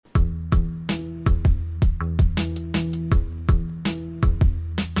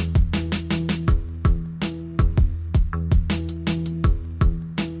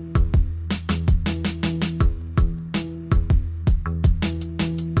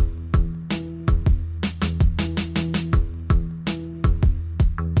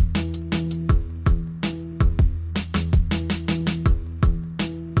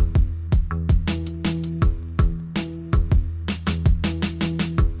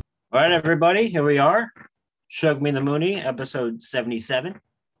All right, everybody, here we are. Shug Me the Mooney, episode 77.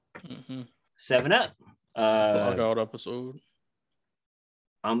 Mm-hmm. 7 up. Uh Blackout episode.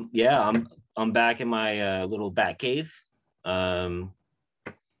 I'm back in my little bat cave. Um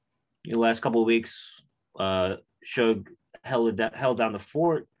the last couple of weeks, Shug held down the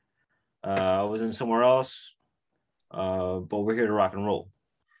fort. I was in somewhere else. But we're here to rock and roll.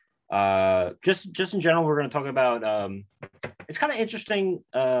 Just in general, we're gonna talk about it's kind of interesting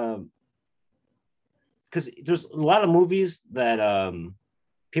because there's a lot of movies that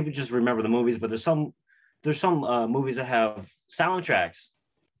people just remember the movies, but there's some movies that have soundtracks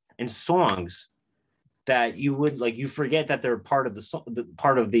and songs that you forget that they're part of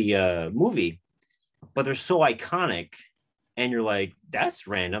the movie, but they're so iconic, and you're like, that's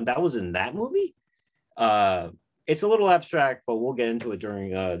random. That was in that movie. It's a little abstract, but we'll get into it during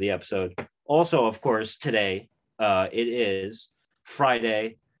the episode. Also, of course, today it is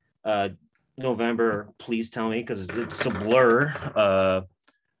Friday, November. Please tell me because it's a blur.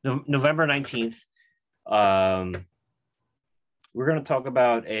 November 19th. We're going to talk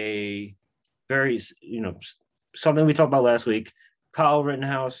about a very, something we talked about last week. Kyle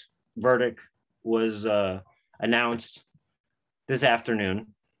Rittenhouse verdict was announced this afternoon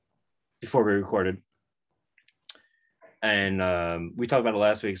before we recorded. And we talked about it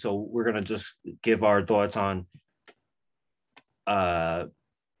last week, so we're going to just give our thoughts on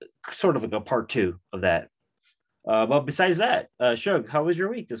sort of like a part two of that. But besides that, Shug, how was your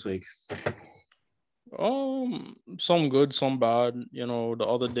week this week? Some good, some bad. The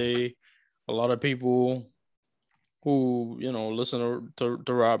other day, a lot of people who listen to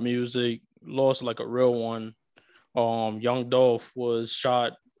rap music lost like a real one. Young Dolph was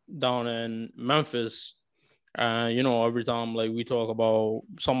shot down in Memphis. And every time like we talk about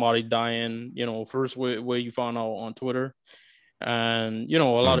somebody dying, first where you found out on Twitter. And a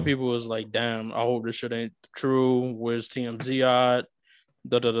lot of people was like, damn, I hope this shit ain't true. Where's TMZ at?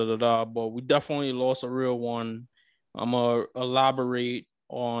 Da da da da da. But we definitely lost a real one. I'm gonna elaborate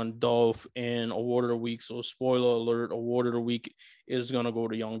on Dolph in Award of the Week. So spoiler alert, Award of the Week is gonna go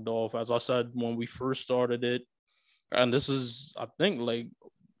to Young Dolph. As I said when we first started it. And this is I think like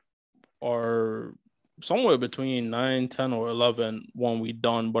our somewhere between 9, 10, or 11 when we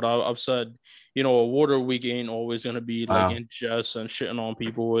done. But I've said, Award of the Week ain't always going to be like in jest and shitting on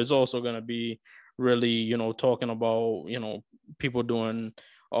people. It's also going to be really, talking about, people doing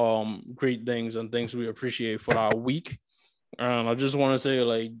great things and things we appreciate for our week. And I just want to say,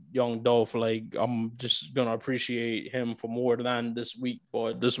 like, Young Dolph, like, I'm just going to appreciate him for more than this week.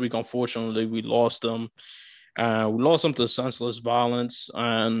 But this week, unfortunately, we lost him. We lost him to senseless violence.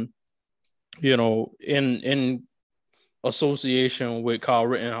 And in association with Kyle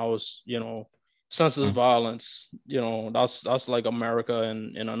Rittenhouse, senseless violence, that's like America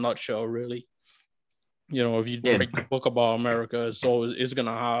in a nutshell, really. If you write the book about America, it's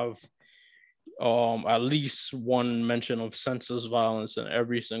gonna have at least one mention of senseless violence in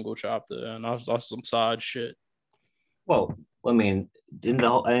every single chapter, and that's some sad shit. Well, I mean, I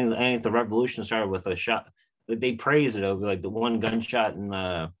think the revolution started with a shot. They praised it over like the one gunshot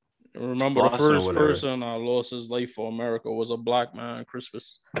in Remember, the first person I lost his life for America was a black man,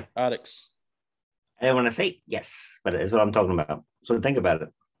 Crispus Attucks. I didn't want to say yes, but it's what I'm talking about. So think about it.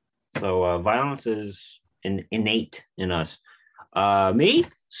 So violence is innate in us. Me,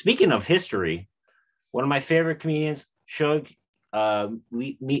 speaking of history, one of my favorite comedians, Shug.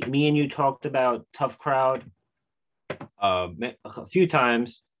 Me and you talked about Tough Crowd a few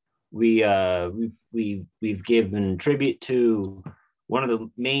times. We've given tribute to one of the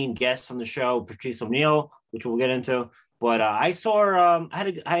main guests on the show, Patrice O'Neal, which we'll get into. But I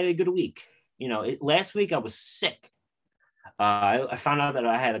had a good week. Last week I was sick. I found out that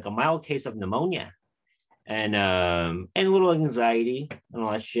I had like a mild case of pneumonia and a little anxiety and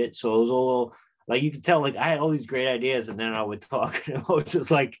all that shit. So it was a little like you could tell like I had all these great ideas, and then I would talk, and I was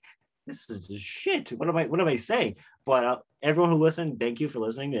just like, this is just shit. What am I saying? But everyone who listened, thank you for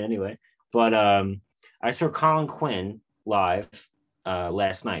listening anyway. But I saw Colin Quinn live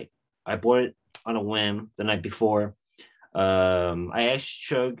last night. I bought it on a whim the night before. I asked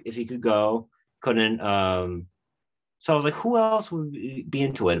Shug if he could go, couldn't. So I was like, who else would be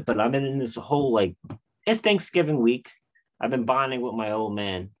into it? But I've been in this whole like, it's Thanksgiving week. I've been bonding with my old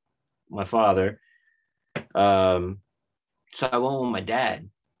man, my father. So I went with my dad,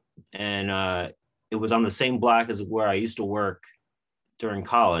 and it was on the same block as where I used to work during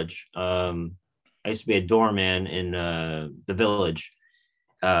college. I used to be a doorman in the Village,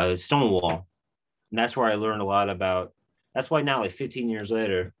 Stonewall, and that's where I learned a lot about. That's why now, like 15 years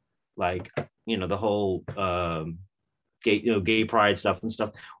later, like the whole gay pride stuff and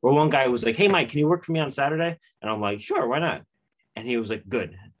stuff. Where one guy was like, "Hey, Mike, can you work for me on Saturday?" And I'm like, "Sure, why not?" And he was like,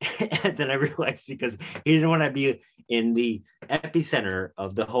 "Good." And then I realized because he didn't want to be in the epicenter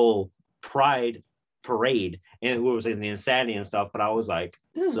of the whole pride parade and it was in the insanity and stuff. But I was like,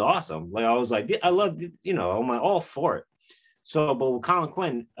 "This is awesome!" Like I was like, "I love, I'm like, all for it." So, but with Colin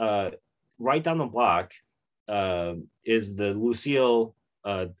Quinn, right down the block is the Lucille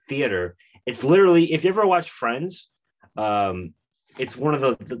Theater. It's literally, if you ever watch Friends, it's one of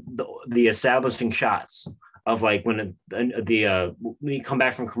the establishing shots of like when when you come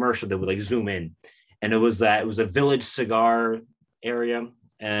back from commercial, they would like zoom in, and it was a Village Cigar area,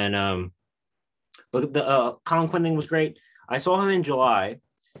 and but the Colin Quinn thing was great. I saw him in July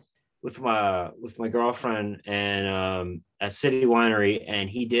with my girlfriend and at City Winery, and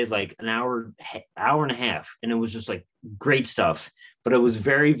he did like an hour and a half, and it was just like great stuff, but it was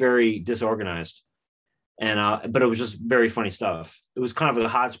very, very disorganized, and but it was just very funny stuff. It was kind of a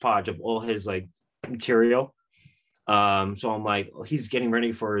hodgepodge of all his like material. So I'm like, oh, he's getting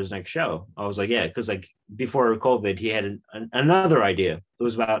ready for his next show. I was like, yeah, because like before COVID, he had another idea. It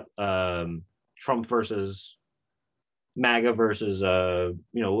was about Trump versus MAGA versus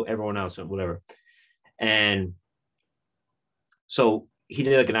everyone else or whatever. And so he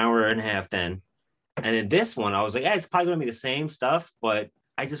did like an hour and a half then. And then this one, I was like, yeah, it's probably gonna be the same stuff, but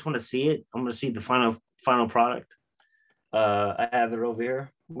I just want to see it. I'm gonna see the final product. I have it over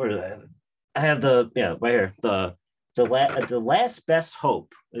here. Where do I have it? I have right here. The last best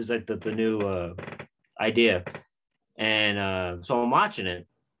hope is like the new idea. And so I'm watching it.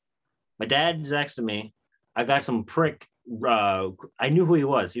 My dad's next to me. I got some prick. I knew who he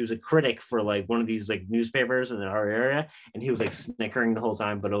was. He was a critic for like one of these like newspapers in our area, and he was like snickering the whole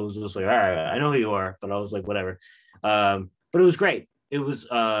time. But I was just like, all right, I know who you are. But I was like, whatever. But it was great. It was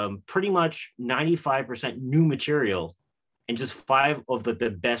pretty much 95% new material, and just 5 of the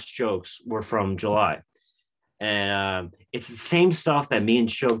best jokes were from July. And it's the same stuff that me and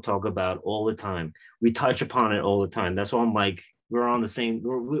Show talk about all the time. We touch upon it all the time. That's why I'm like, we're on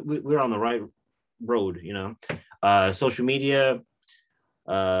the right road, social media,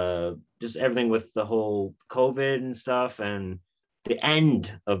 just everything with the whole COVID and stuff, and the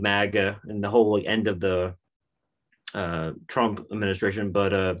end of MAGA and the whole like, end of the Trump administration.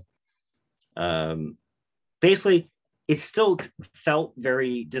 But basically, it still felt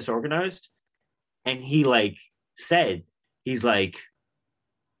very disorganized. And he like said, he's like,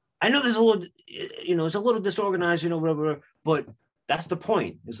 I know there's a little, it's a little disorganized, whatever, but that's the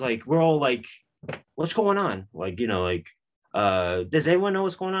point. It's like, we're all like, what's going on? Like, does anyone know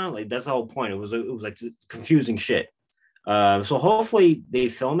what's going on? Like, that's the whole point. It was like confusing shit. So hopefully they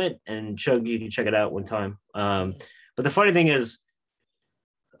film it and Chug, you can check it out one time. But the funny thing is,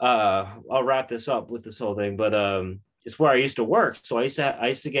 I'll wrap this up with this whole thing, but it's where I used to work. So I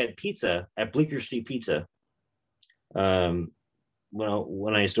used to get pizza at Bleecker Street Pizza. When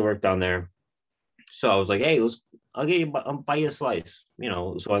I used to work down there. So I was like, hey, I'll buy you a slice,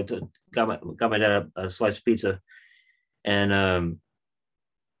 So I got my dad a slice of pizza, and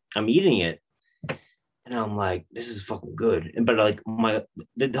I'm eating it, and I'm like, this is fucking good. But like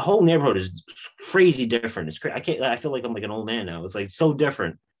the whole neighborhood is crazy different. It's crazy. I feel like I'm like an old man now. It's like so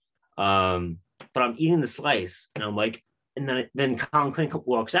different. But I'm eating the slice, and I'm like, and then Colin Quinn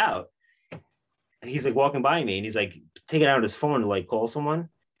walks out. He's like walking by me, and he's like taking out his phone to like call someone.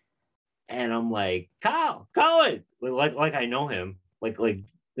 And I'm like, Colin, like I know him, like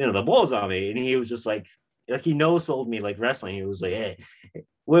the ball's on me, and he was just like he no-sold me like wrestling. He was like, hey,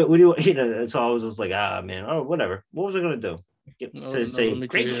 what do you So I was just like, man, oh whatever. What was I gonna do? Say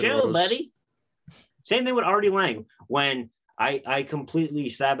great show, buddy. Same thing with Artie Lang when I completely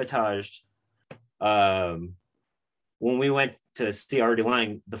sabotaged when we went to see Artie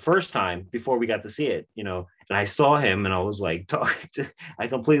Lang the first time before we got to see it, and I saw him and I was like, I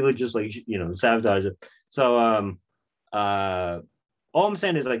completely just like, sabotaged it. So, all I'm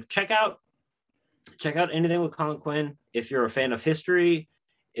saying is like, check out anything with Colin Quinn. If you're a fan of history,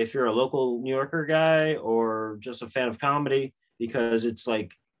 if you're a local New Yorker guy, or just a fan of comedy, because it's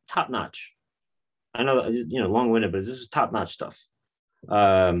like top notch. I know, long-winded, but this is top notch stuff.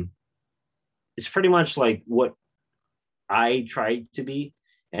 It's pretty much like what I tried to be,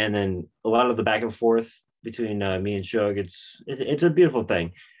 and then a lot of the back and forth between me and Shug. It's a beautiful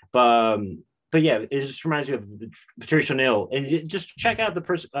thing, but yeah, it just reminds me of Patrice O'Neal, and just check out the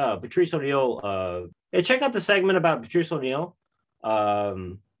Patrice O'Neal. Check out the segment about Patrice O'Neal.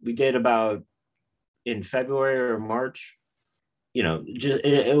 We did about in February or March.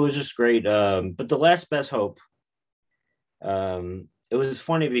 It was just great. But the last best hope. It was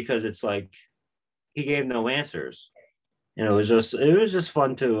funny because it's like he gave no answers. it was just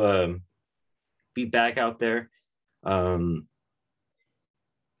fun to be back out there. Um,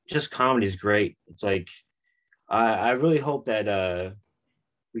 just comedy is great. It's like I really hope that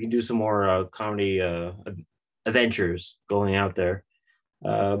we can do some more comedy adventures going out there.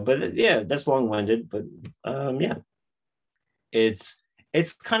 But yeah, that's long winded. But yeah, it's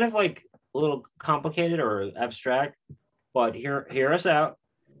it's kind of like a little complicated or abstract. But hear us out.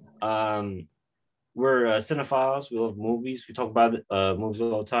 Um, we're cinephiles. We love movies. We talk about movies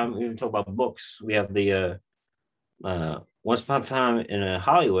all the time. We even talk about books. We have the Once Upon a Time in a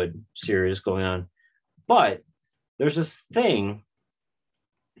Hollywood series going on. But there's this thing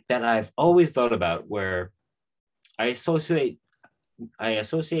that I've always thought about where I associate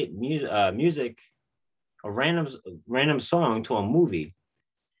music, a random song to a movie.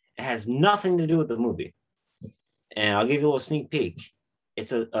 It has nothing to do with the movie, and I'll give you a little sneak peek.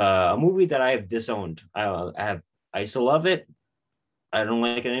 It's a movie that I have disowned. I still love it. I don't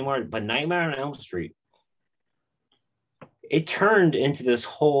like it anymore. But Nightmare on Elm Street, it turned into this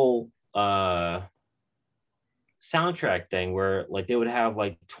whole soundtrack thing where like they would have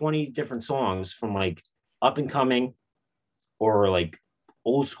like 20 different songs from like up and coming or like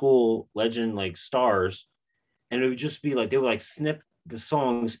old school legend like stars, and it would just be like they would like snip the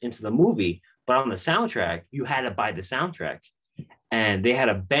songs into the movie, but on the soundtrack you had to buy the soundtrack, and they had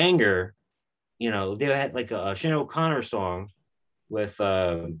a banger. They had like a Shane O'Connor song with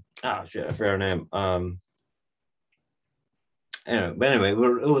I forgot her name. But anyway, it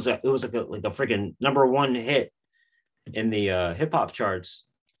was like a freaking number one hit in the hip hop charts.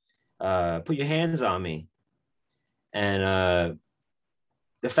 Put Your Hands on Me, and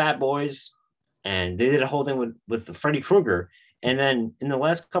the Fat Boys, and they did a whole thing with Freddy Krueger. And then in the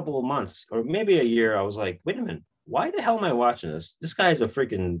last couple of months, or maybe a year, I was like, wait a minute, why the hell am I watching this? This guy's a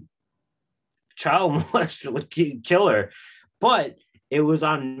freaking child molester killer. But it was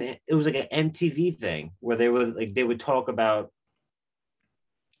like an MTV thing where they would talk about,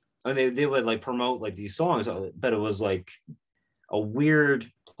 and they would like promote like these songs, but it was like a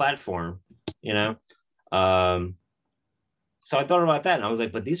weird platform, you know. So I thought about that, and I was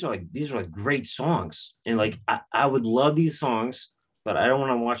like, but these are like great songs, and like I would love these songs, but I don't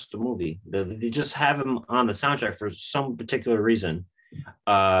want to watch the movie. They just have them on the soundtrack for some particular reason.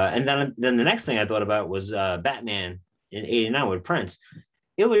 And then the next thing I thought about was Batman in '89 with Prince.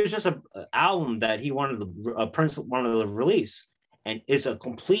 It was just a album that Prince wanted to release, and it's a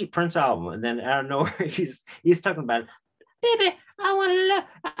complete Prince album. And then out of nowhere, he's talking about, baby, I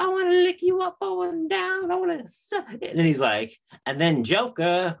want to lick you up and down. And then he's like, and then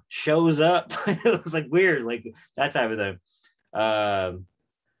Joker shows up. It was like weird, like that type of thing.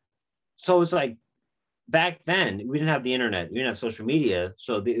 So it's like back then we didn't have the internet, we didn't have social media,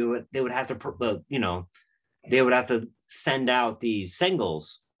 so they would have to, they would have to send out these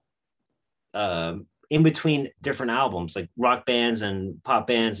singles in between different albums, like rock bands and pop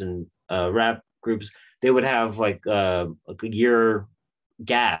bands and rap groups. They would have like a year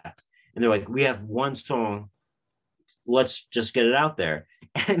gap, and they're like, we have one song, let's just get it out there.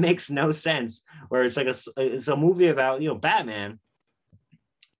 And it makes no sense, where it's like it's a movie about Batman,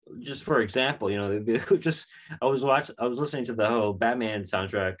 just for example. Just I was listening to the whole Batman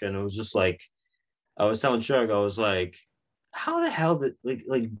soundtrack, and it was just like, I was telling Shug, I was like, how the hell did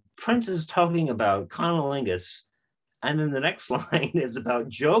like Prince is talking about Conolingus, and then the next line is about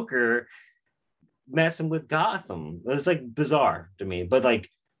Joker messing with Gotham. It's like bizarre to me, but like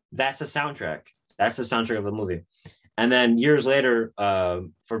that's the soundtrack. That's the soundtrack of the movie. And then years later,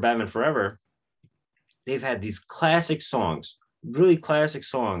 for Batman Forever, they've had these classic songs, really classic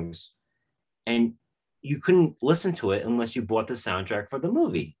songs, and you couldn't listen to it unless you bought the soundtrack for the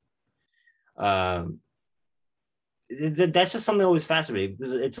movie. That's just something that always fascinating,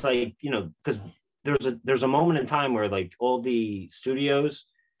 because it's like, because there's a moment in time where like all the studios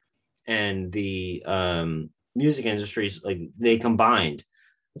and the music industries, like they combined.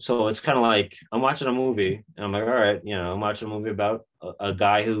 So it's kind of like I'm watching a movie and I'm like, all right, I'm watching a movie about a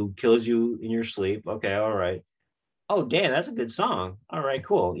guy who kills you in your sleep. Okay, all right. Oh, damn, that's a good song. All right,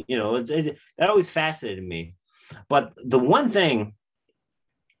 cool. That always fascinated me. But the one thing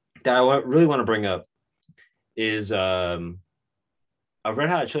that I really want to bring up is a Red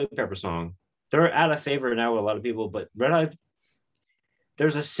Hot Chili Pepper song. They're out of favor now with a lot of people, but Red Hot,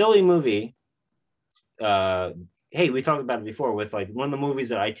 there's a silly movie. Hey, we talked about it before with like one of the movies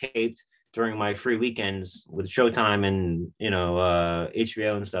that I taped during my free weekends with Showtime and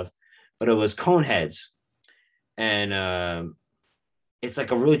HBO and stuff, but it was Coneheads, and it's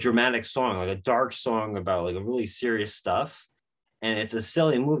like a really dramatic song, like a dark song about like a really serious stuff, and it's a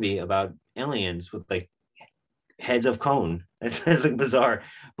silly movie about aliens with like Heads of Cone. That's like bizarre,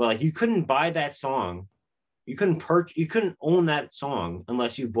 but like you couldn't buy that song. You couldn't own that song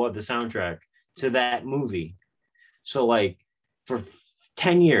unless you bought the soundtrack to that movie. So like for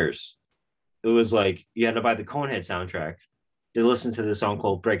 10 years, it was like you had to buy the Conehead soundtrack to listen to this song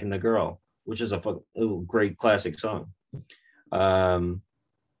called Breaking the Girl, which is a great classic song. That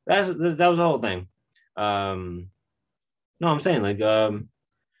was the whole thing. No, I'm saying like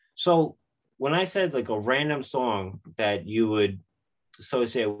so when I said like a random song that you would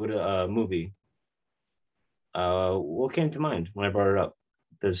associate with a movie, what came to mind when I brought it up?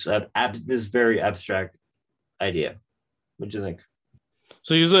 This very abstract idea. What do you think?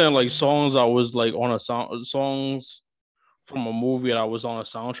 So you're saying like songs I was like on a songs from a movie that was on a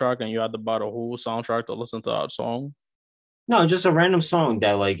soundtrack, and you had to buy the whole soundtrack to listen to that song? No, just a random song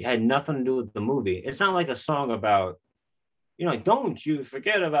that like had nothing to do with the movie. It's not like a song about, like, don't you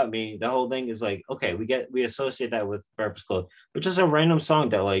forget about me. The whole thing is like, okay, we associate that with Breakfast Club, but just a random song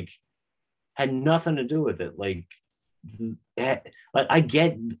that like had nothing to do with it. Like I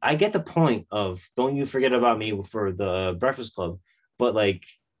get the point of don't you forget about me for the Breakfast Club, but like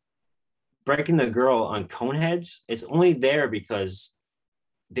Breaking the Girl on Coneheads, it's only there because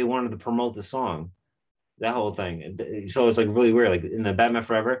they wanted to promote the song. That whole thing. So it's like really weird. Like in the Batman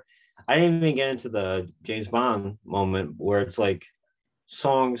Forever, I didn't even get into the James Bond moment where it's like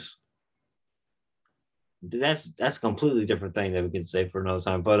songs. That's a completely different thing that we can say for another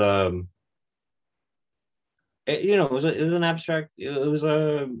time. But it was an abstract. It was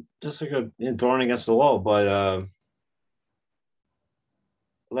just like a thrown against the wall. But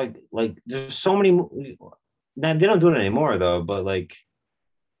like there's so many. Now they don't do it anymore though. But like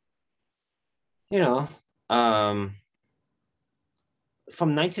you know, from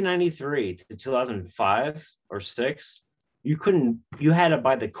 1993 to 2005 or six, you had to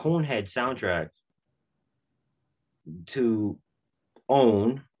buy the Conehead soundtrack to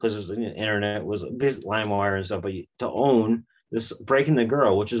own, because the internet was LimeWire and stuff, but to own this Breaking the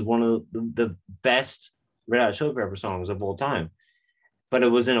Girl, which is one of the best Red Hot Chili Pepper songs of all time. But it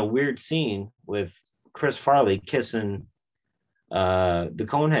was in a weird scene with Chris Farley kissing the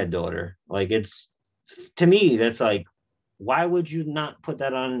Conehead daughter. Like to me, that's like, why would you not put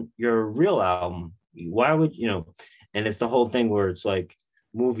that on your real album? Why would and it's the whole thing where it's like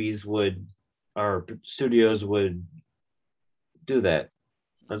movies would or studios would do that.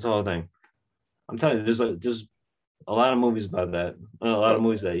 That's the whole thing. I'm telling you, there's a lot of movies about that. A lot of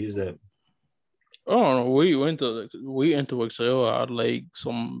movies that use that. I don't know. We into Excel had like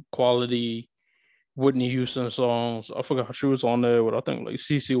some quality Whitney Houston songs. I forgot she was on there with I think like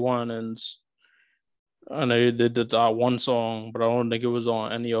CC Winans. And they did that one song, but I don't think it was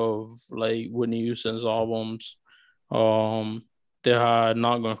on any of like Whitney Houston's albums. Um, they had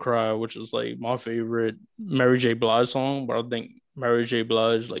 "Not Gonna Cry," which is like my favorite Mary J. Blige song, but I think Mary J.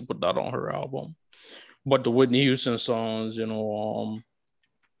 Blige like put that on her album. But the Whitney Houston songs,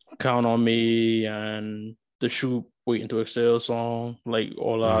 "Count on Me" and the "Shoot Waiting to Exhale" song, like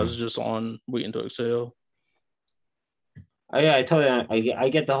all eyes just on "Waiting to Exhale." Oh yeah, I totally I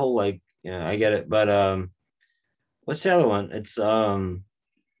get the whole like I get it, but what's the other one? It's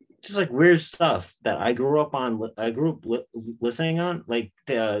just like weird stuff that I grew up listening on, like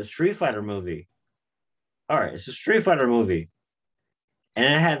the Street Fighter movie. All right, it's a Street Fighter movie, and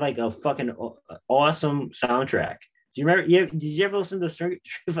it had like a fucking awesome soundtrack. Do you remember? Did you ever listen to Street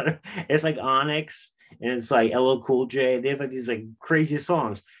Fighter? It's like Onyx and it's like LL Cool J. They have like these like crazy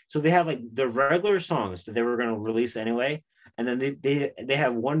songs. So they have like the regular songs that they were going to release anyway, and then they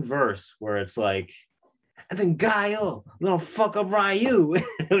have one verse where it's like, and then Guile, I'm gonna fuck up Ryu.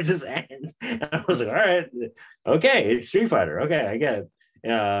 It would just end. And I was like, all right, okay, it's Street Fighter. Okay, I get it.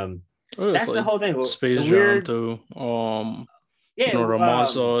 That's like the whole thing. Space Jam too. Yeah, the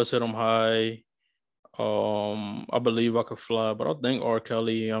monsters hit them high. I believe I could fly, but I think R.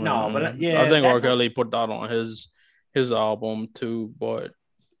 Kelly. I think R. Kelly put that on his album too, but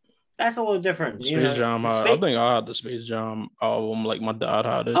that's a little different. Space Jam. I think I had the Space Jam album. Like my dad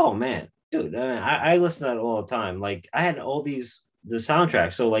had it. Oh man, dude, I listen to that all the time. Like I had all the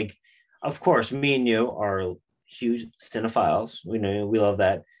soundtracks. So like, of course, me and you are huge cinephiles. We know we love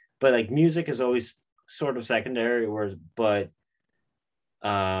that, but like music is always sort of secondary. But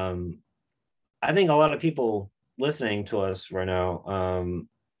I think a lot of people listening to us right now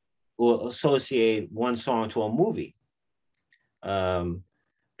will associate one song to a movie.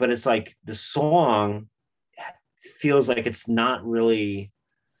 But it's like the song feels like it's not really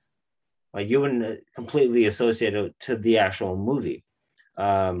like you wouldn't completely associate it to the actual movie.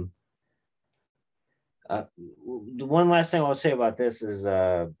 The one last thing I'll say about this is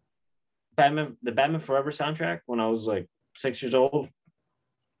the Batman Forever soundtrack when I was like 6 years old.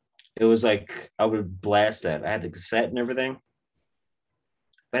 It was like I would blast that. I had the cassette and everything,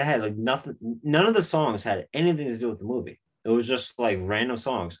 but I had like nothing. None of the songs had anything to do with the movie. It was just like random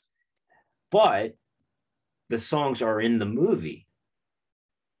songs, but the songs are in the movie.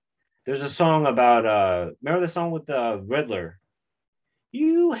 There's a song about remember the song with the Riddler?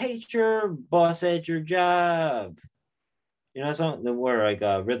 You hate your boss at your job. You know that song where like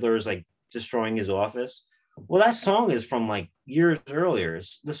Riddler is like destroying his office. Well, that song is from like years earlier.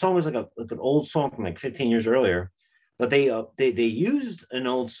 The song is like an old song from like 15 years earlier, but they used an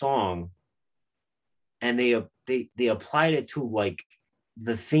old song and they applied it to like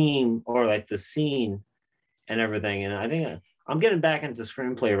the theme or like the scene and everything. And I think I'm getting back into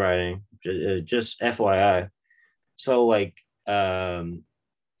screenplay writing, just FYI. So like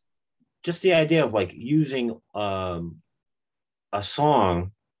just the idea of like using a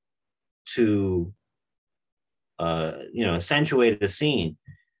song to accentuate the scene.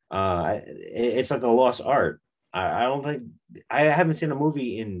 It's like a lost art. I don't think I haven't seen a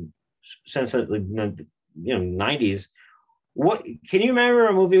movie since the 90s. What can you remember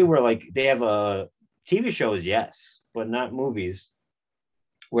a movie where like they have a TV shows? Yes, but not movies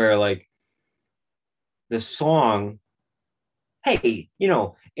where like the song, hey,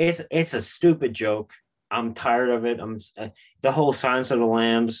 it's a stupid joke. I'm tired of it. The whole Silence of the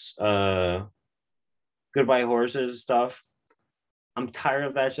Lambs, Goodbye Horses stuff. I'm tired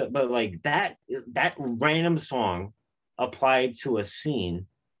of that shit. But like that random song applied to a scene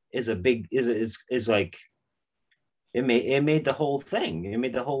is like it made the whole thing. It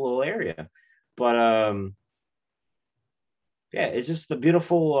made the whole little area. But yeah, it's just the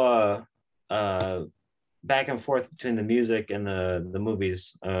beautiful back and forth between the music and the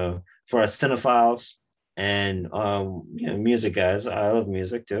movies for us cinephiles and music guys. I love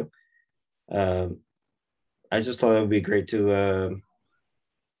music too. I just thought it would be great to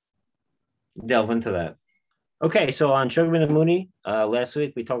delve into that. Okay, so on Sugar and the Mooney, last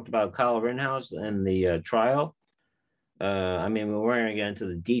week we talked about Kyle Rittenhouse and the trial. I mean, we're going to get into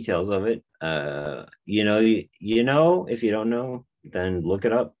the details of it. If you don't know, then look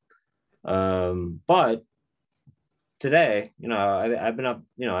it up. But today, I've been up,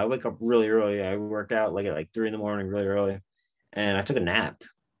 I wake up really early. I work out like at 3 a.m. really early. And I took a nap.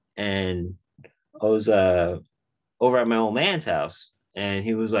 And I was over at my old man's house. And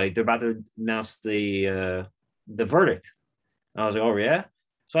he was like, they're about to announce the verdict. And I was like, oh, yeah?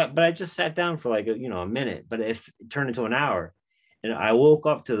 But I just sat down for like, a minute. But it turned into an hour. And I woke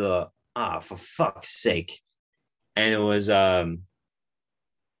up to for fuck's sake. And it was my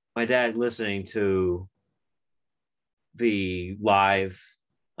dad listening to the live,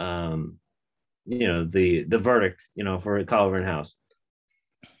 the verdict, for Kyle Rittenhouse.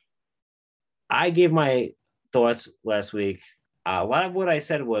 I gave my thoughts last week. A lot of what I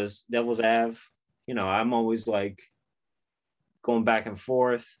said was Devil's Ave. I'm always like going back and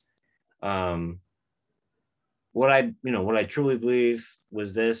forth. What I truly believe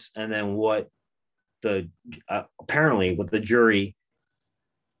was this, and then what apparently what the jury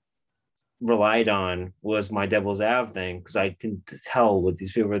relied on was my Devil's Ave thing, because I can tell what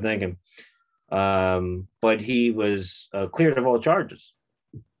these people were thinking. But he was cleared of all charges,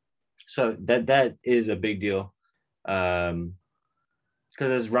 so that is a big deal, because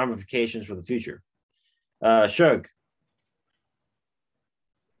there's ramifications for the future. Shug,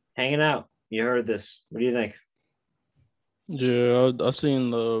 hanging out. You heard this. What do you think? Yeah, I seen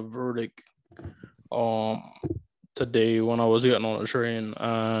the verdict today when I was getting on the train.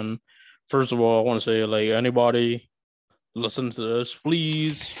 And first of all, I want to say, like, anybody listen to this,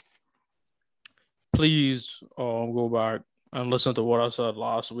 please go back and listen to what I said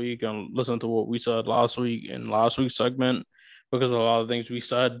last week and listen to what we said last week in last week's segment, because a lot of things we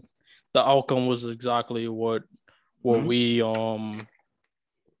said, the outcome was exactly what we on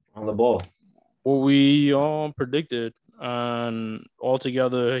the ball, what we predicted. And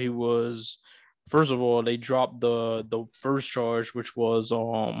altogether, he was, first of all, they dropped the first charge, which was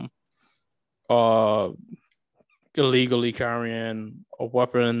illegally carrying a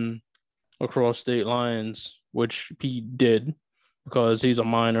weapon across state lines, which he did because he's a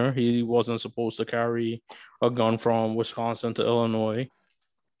minor. He wasn't supposed to carry a gun from Wisconsin to Illinois.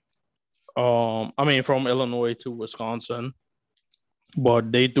 From Illinois to Wisconsin,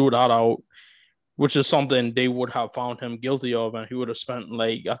 but they threw that out, which is something they would have found him guilty of, and he would have spent,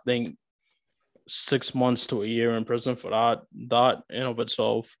 like, I think 6 months to a year in prison for that in of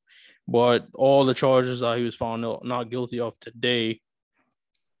itself. But all the charges that he was found not guilty of today: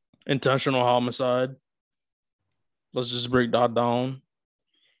 intentional homicide. Let's just break that down.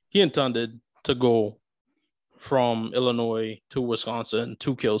 he intended to go from Illinois to Wisconsin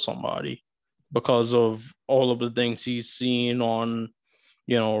to kill somebody because of all of the things he's seen on,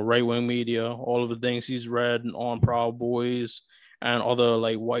 right wing media, all of the things he's read on Proud Boys and other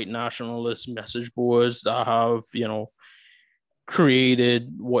like white nationalist message boards that have,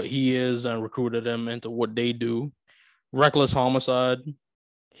 created what he is and recruited him into what they do. Reckless homicide.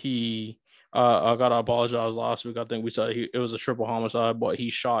 He I gotta apologize. Last week, I think we said it was a triple homicide, but he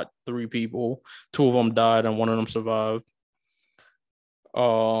shot 3 people. 2 of them died, and 1 of them survived.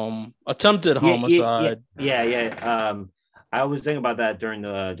 Attempted homicide. Yeah. I was thinking about that during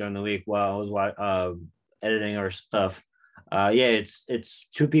the week while I was editing our stuff. It's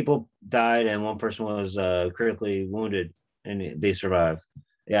 2 people died and 1 person was critically wounded, and they survived.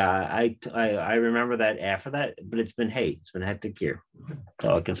 Yeah, I remember that after that, but it's been hectic year. That's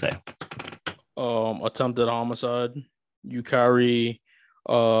all I can say. Attempted homicide. You carry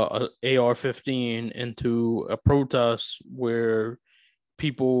a AR-15 into a protest where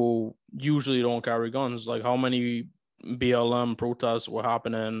people usually don't carry guns. Like, how many BLM protests were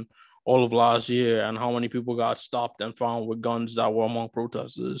happening all of last year, and how many people got stopped and found with guns that were among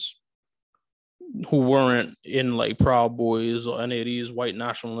protesters who weren't in like Proud Boys or any of these white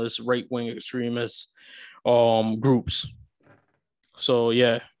nationalist, right-wing extremists groups. So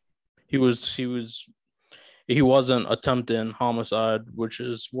yeah, he wasn't attempting homicide, which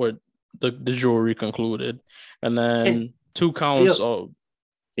is what the jury concluded. And then 2 counts of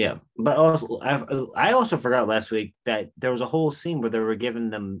yeah, but also I also forgot last week that there was a whole scene where they were giving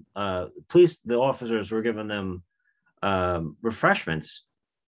them the officers were giving them refreshments.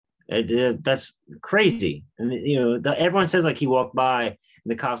 That's crazy. And everyone says like he walked by and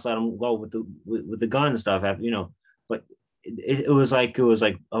the cops let him go with the gun and stuff. But it was like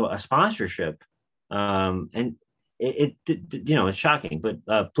a sponsorship, and it's shocking.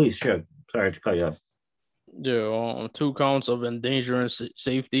 But please, sure. Sorry to cut you off. Yeah, 2 counts of endangering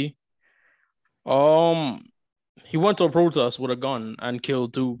safety. He went to a protest with a gun and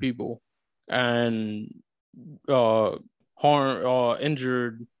killed 2 people, and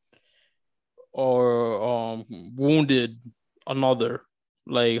injured or wounded another.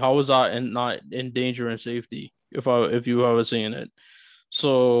 Like, how is that and not endangering safety? If you ever seen it,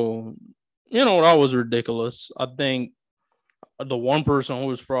 so that was ridiculous. I think the one person who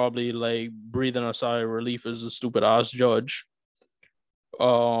was probably like breathing a sigh of relief is the stupid ass judge.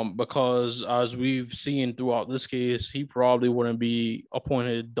 Because as we've seen throughout this case, he probably wouldn't be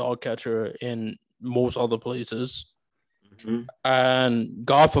appointed dog catcher in most other places. Mm-hmm. And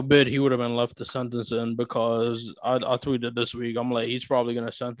God forbid he would have been left to sentencing, because I tweeted this week, I'm like, he's probably going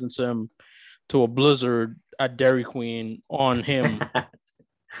to sentence him to a blizzard at Dairy Queen on him.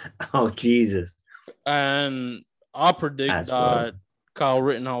 Oh, Jesus. And I predict that Kyle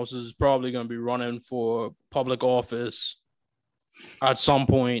Rittenhouse is probably going to be running for public office at some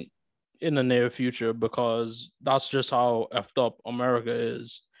point in the near future, because that's just how effed up America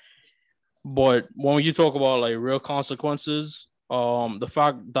is. But when you talk about like real consequences, the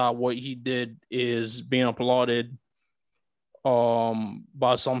fact that what he did is being applauded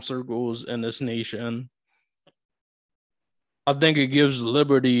by some circles in this nation, I think it gives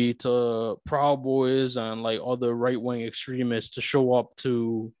liberty to Proud Boys and like other right-wing extremists to show up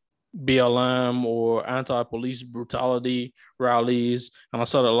to BLM or anti-police brutality rallies. And I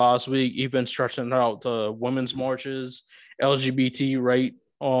said it last week, even stretching it out to women's marches, LGBT right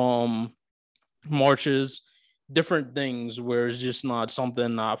marches, different things, where it's just not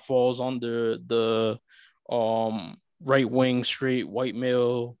something that falls under the right-wing straight white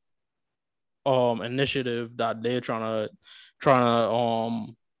male initiative that they're trying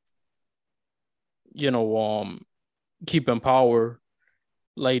to keep in power.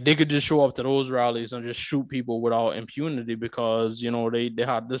 Like, they could just show up to those rallies and just shoot people without impunity, because they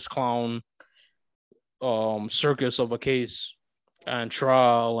had this clown circus of a case and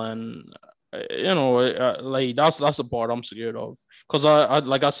trial, and like that's the part I'm scared of, because I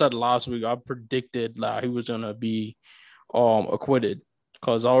like I said last week, I predicted that he was gonna be acquitted,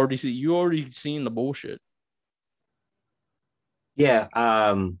 because you already seen the bullshit. Yeah,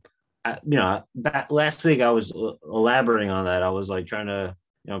 last week I was elaborating on that. I was like trying to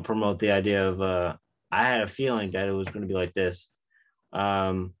promote the idea of I had a feeling that it was going to be like this,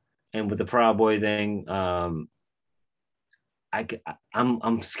 and with the Proud Boy thing, I'm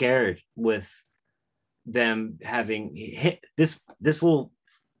scared with them having hit this little.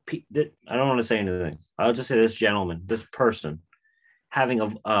 I don't want to say anything. I'll just say this gentleman, this person,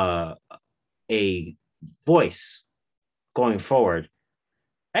 having a voice going forward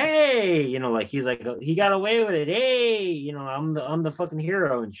hey, like he's like he got away with it. Hey, I'm the fucking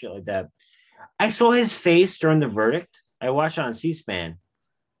hero and shit like that. I saw his face during the verdict. I watched it on C-SPAN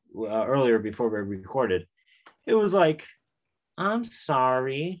earlier before we recorded. It was like, I'm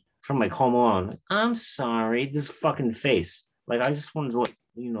sorry, from like Home Alone. I'm sorry, this fucking face. Like I just wanted to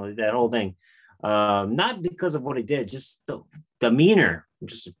look, that whole thing. Not because of what he did, just the demeanor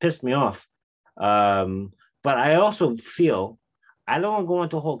just pissed me off. But I also feel I don't want to go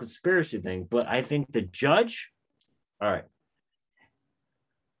into a whole conspiracy thing, but I think the judge. All right,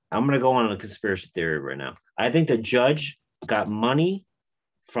 I'm gonna go on a conspiracy theory right now. I think the judge got money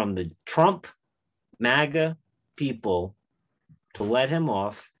from the Trump MAGA people to let him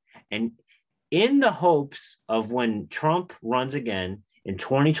off, and in the hopes of when Trump runs again in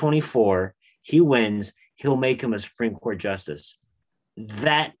 2024, he wins, he'll make him a Supreme Court justice.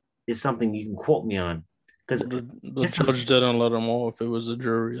 That is something you can quote me on. Because the judge didn't let him off. It was a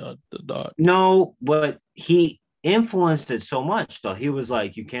jury that did that. No, but he influenced it so much, though. He was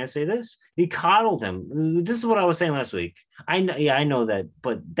like, "You can't say this." He coddled him. This is what I was saying last week. I know, yeah, I know that,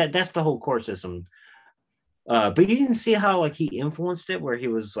 but that's the whole court system. But you didn't see how like he influenced it, where he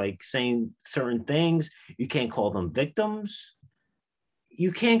was like saying certain things. You can't call them victims.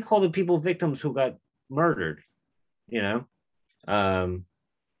 You can't call the people victims who got murdered. You know, um,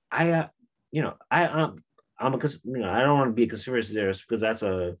 I, I'm a, I don't want to be a conspiracy theorist because that's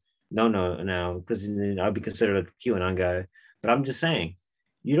a no now because I'll be considered a QAnon guy. But I'm just saying,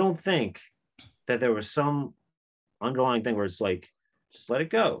 you don't think that there was some underlying thing where it's like, just let it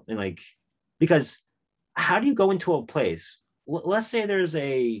go and like, because how do you go into a place? Let's say there's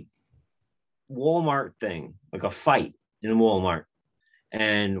a Walmart thing, like a fight in a Walmart,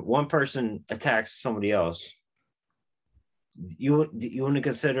 and one person attacks somebody else. You want to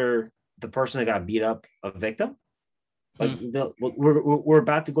consider the person that got beat up a victim? Like we're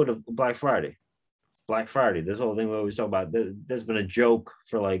about to go to Black Friday. Black Friday. This whole thing we always talk about. There's been a joke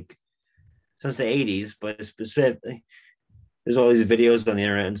for like since the 80s, but specifically, there's all these videos on the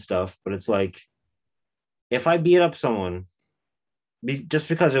internet and stuff. But it's like, if I beat up someone, just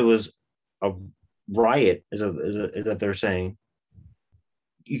because it was a riot, is that they're saying,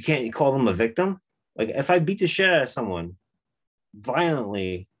 you can't call them a victim. Like if I beat the shit out of someone,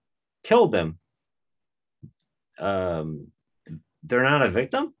 violently killed them, they're not a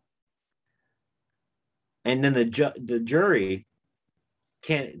victim. And then the jury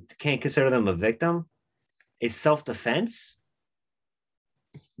can't consider them a victim. It's self-defense.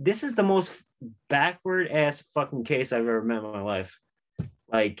 This is the most backward ass fucking case I've ever met in my life.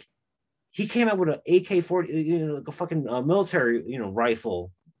 Like he came out with an AK-40, like a fucking military,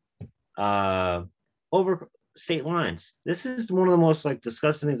 rifle, over state lines. This is one of the most like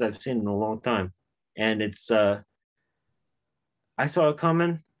disgusting things I've seen in a long time, and it's I saw it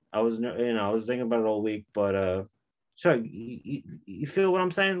coming. I was thinking about it all week, but so you feel what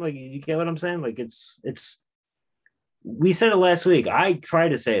I'm saying? Like you get what I'm saying? Like it's we said it last week. I tried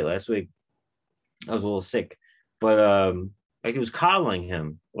to say it last week. I was a little sick, but like it was coddling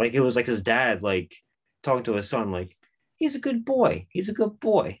him, like it was like his dad, like talking to his son, like he's a good boy. He's a good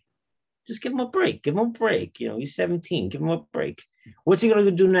boy. Just give him a break. Give him a break. He's 17. Give him a break. What's he gonna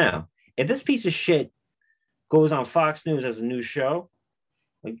do now? If this piece of shit goes on Fox News as a new show,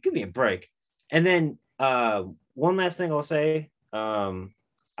 like give me a break. And then one last thing I'll say,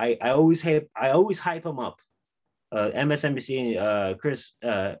 I always hype him up. MSNBC, Chris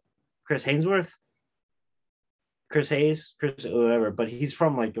Hainsworth, Chris Hayes, Chris whatever, but he's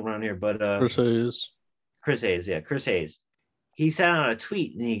from like around here. But Chris Hayes, yeah, Chris Hayes. He sent out a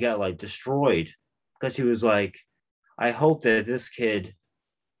tweet and he got like destroyed because he was like, I hope that this kid,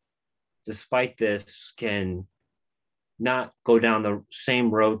 despite this, can not go down the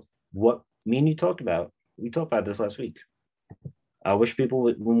same road. What me and you talked about. We talked about this last week. I wish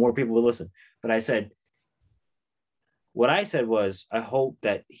more people would listen. But what I said was, I hope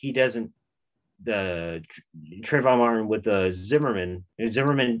that he doesn't Trayvon Martin with the Zimmerman.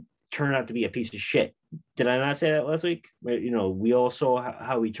 Zimmerman turned out to be a piece of shit. Did I not say that last week? We all saw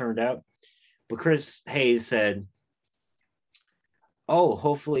how he turned out. But Chris Hayes said, oh,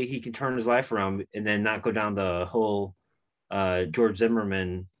 hopefully he can turn his life around and then not go down the whole George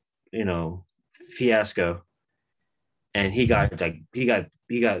Zimmerman, fiasco. And he got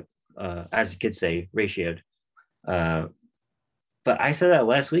as the kids say, ratioed. But I said that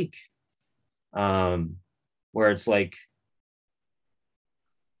last week, where it's like,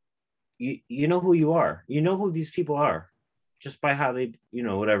 you know who you are. You know who these people are just by how they,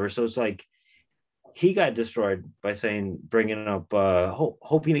 whatever. So it's like he got destroyed by bringing up,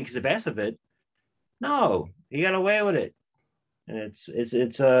 hope he makes the best of it. No, he got away with it. and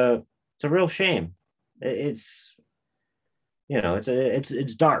it's a real shame. It's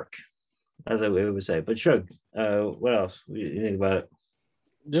it's dark, as I would say. But Shug, what else? What do you think about it?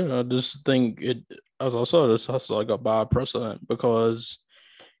 Yeah, I just think it, as I said, it's also like a bad precedent because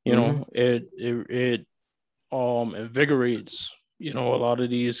Mm-hmm. it invigorates a lot of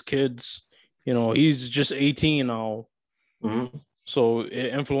these kids. He's just 18 now, Mm-hmm. so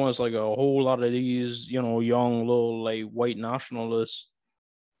it influenced like a whole lot of these young little like white nationalists.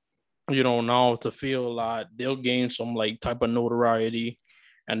 Now to feel like they'll gain some like type of notoriety,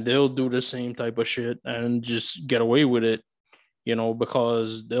 and they'll do the same type of shit and just get away with it.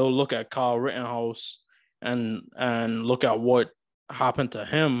 Because they'll look at Kyle Rittenhouse and look at what happened to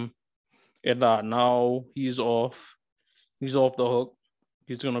him, and that now he's off the hook.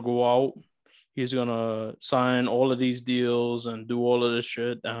 He's gonna go out. He's gonna sign all of these deals and do all of this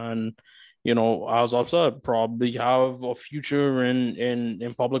shit. And as I've said, probably have a future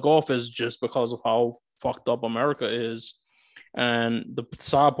in public office just because of how fucked up America is. And the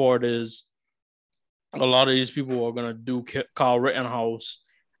sad part is a lot of these people are gonna do Kyle Rittenhouse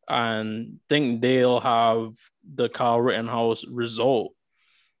and think they'll have the Kyle Rittenhouse result,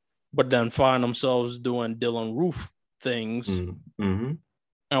 but then find themselves doing Dylan Roof things, Mm-hmm.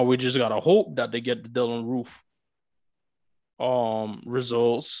 and we just gotta hope that they get the Dylan Roof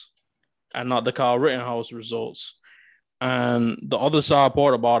results and not the Kyle Rittenhouse results. And the other side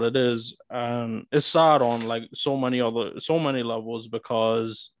part about it is, it's sad on like so many levels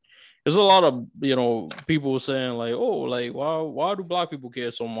because there's a lot of people saying like, oh, like why do black people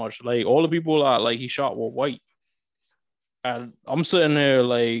care so much? Like all the people that like he shot were white, and I'm sitting there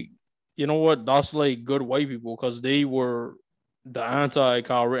like, you know what? That's like good white people because they were the anti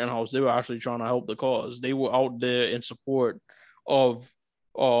Kyle Rittenhouse. They were actually trying to help the cause. They were out there in support of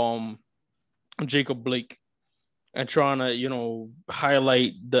um Jacob Blake and trying to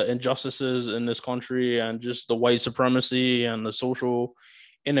highlight the injustices in this country and just the white supremacy and the social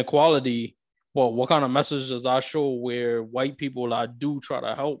inequality. Well, what kind of message does that show where white people that do try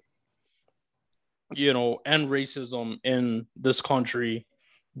to help end racism in this country,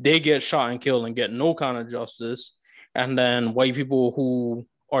 they get shot and killed and get no kind of justice, and then white people who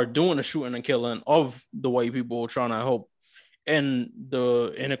are doing the shooting and killing of the white people trying to help in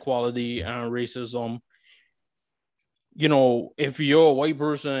the inequality and racism. If you're a white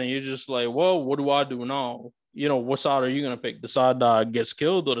person and you're just like, well, what do I do now? What side are you gonna pick? The side that gets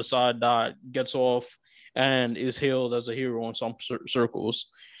killed or the side that gets off and is hailed as a hero in some circles?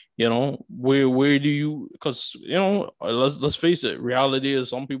 Where do you? Because let's face it, reality is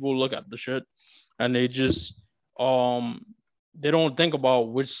some people look at the shit and they just um they don't think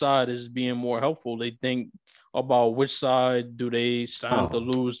about which side is being more helpful. They think about which side do they stand to Oh,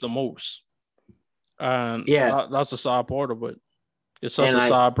 lose the most, and yeah, that's the side part of it. It's such and a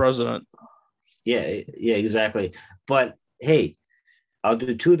side president. yeah, exactly. But hey, I'll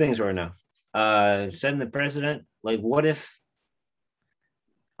do two things right now. Send the president. Like, what if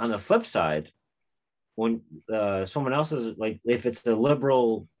on the flip side, when someone else is like, if it's a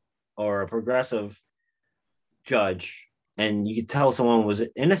liberal or a progressive judge, and you could tell someone was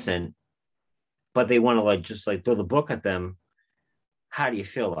innocent, but they want to like just like throw the book at them, how do you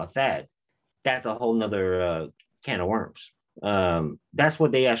feel about that? That's a whole nother can of worms. That's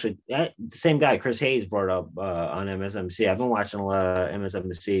what they actually, the same guy, Chris Hayes, brought up on MSNBC. I've been watching a lot of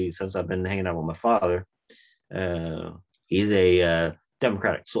MSNBC since I've been hanging out with my father. Uh, he's a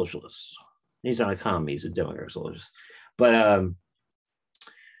Democratic socialist. He's not a commie, he's a Democratic socialist. But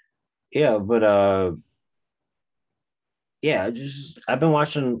yeah, but yeah, just I've been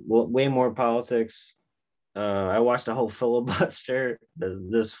watching way more politics. I watched the whole filibuster.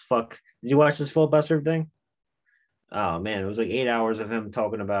 This fuck. Did you watch this filibuster thing? Oh man, it was like 8 hours of him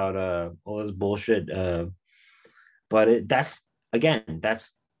talking about all this bullshit. But that's again, that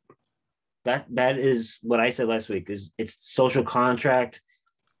is what I said last week. Is it's social contract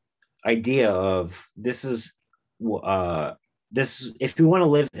idea of uh this if you want to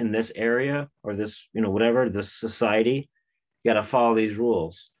live in this area or this whatever this society, you got to follow these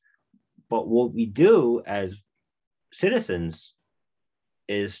rules. But what we do as citizens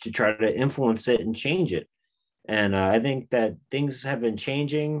is to try to influence it and change it. And I think that things have been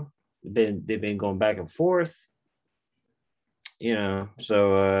changing. They've been going back and forth.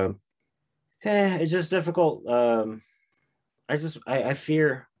 So it's just difficult. I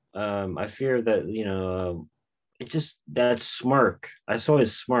fear I fear that it just that smirk. I saw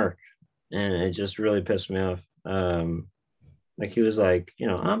his smirk, and it just really pissed me off. Like he was like,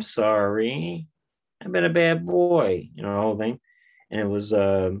 I'm sorry, I've been a bad boy, the whole thing. And it was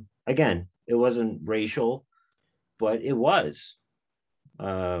again, it wasn't racial, but it was.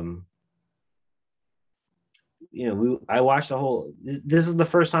 I watched the whole. This is the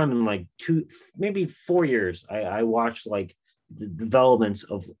first time in like maybe 4 years I watched like the developments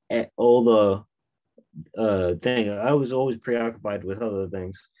of all the thing. I was always preoccupied with other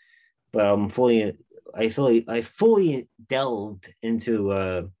things, but I fully delved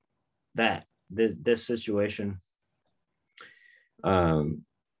into this situation.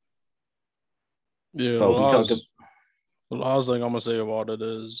 Yeah, but we talked. the last thing I'm gonna say about it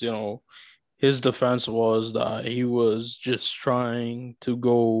is, his defense was that he was just trying to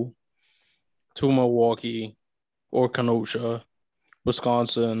go to Milwaukee or Kenosha,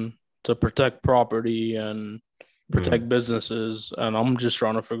 Wisconsin, to protect property and protect businesses. And I'm just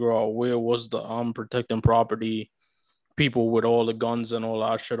trying to figure out where was the protecting property people with all the guns and all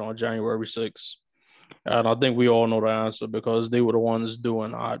that shit on January 6th. And I think we all know the answer because they were the ones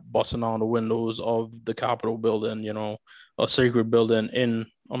doing busting on the windows of the Capitol building, a sacred building in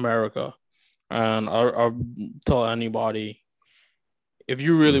America. And I tell anybody, if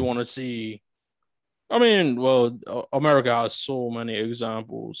you really want to see, I mean, well, America has so many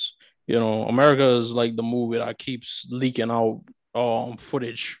examples. America is like the movie that keeps leaking out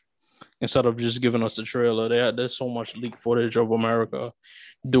footage instead of just giving us a trailer. There's so much leaked footage of America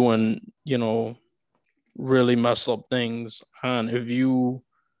doing, really messed up things. And if you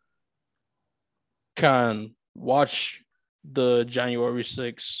can watch the January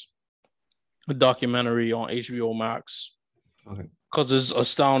 6th documentary on HBO Max, because it's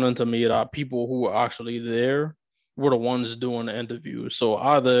astounding to me that people who were actually there were the ones doing the interview. So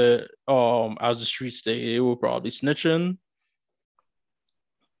either as the street state, they were probably snitching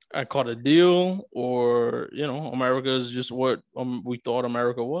and caught a deal, or America is just what we thought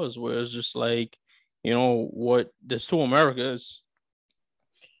America was, where it's just like, what there's two Americas.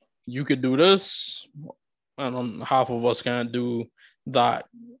 You could do this, and half of us can't do that.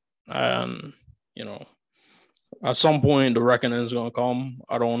 And at some point the reckoning is gonna come.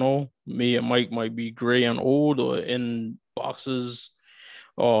 I don't know. Me and Mike might be gray and old or in boxes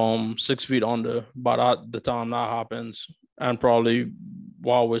 6 feet under by the time that happens. And probably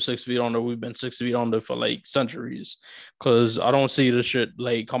while we're 6 feet under, we've been 6 feet under for like centuries. Cause I don't see this shit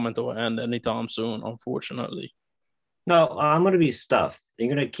like coming to an end anytime soon, unfortunately. No, I'm gonna be stuffed. You're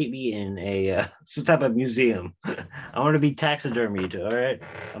gonna keep me in some type of museum. I want to be taxidermied. All right,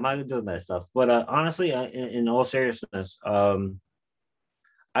 I'm not doing that stuff. But honestly, in all seriousness, I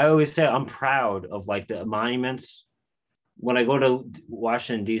always say I'm proud of like the monuments. When I go to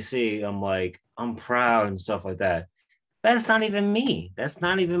Washington D.C., I'm like I'm proud and stuff like that. That's not even me. That's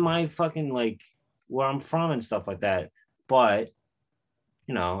not even my fucking like where I'm from and stuff like that. But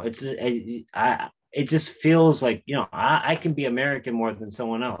it just feels like I can be American more than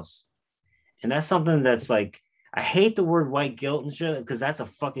someone else, and that's something that's like I hate the word white guilt and shit because that's a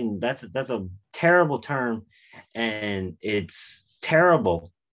terrible term, and it's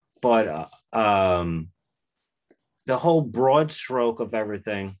terrible. But the whole broad stroke of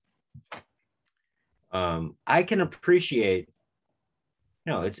everything, I can appreciate.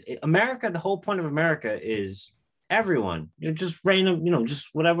 America. The whole point of America is everyone. You're just random, just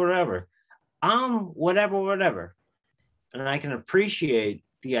whatever. Whatever. And I can appreciate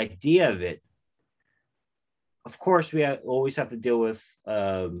the idea of it. Of course, we always have to deal with,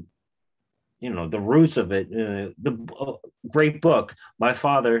 the roots of it. The great book. My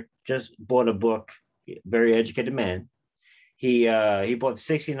father just bought a book, very educated man. He bought the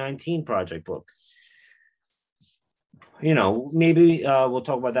 1619 Project book. Maybe we'll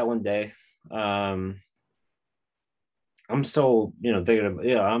talk about that one day. I'm so thinking about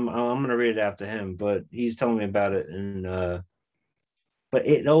I'm gonna read it after him, but he's telling me about it, and but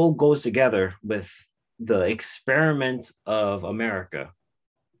it all goes together with the experiment of America.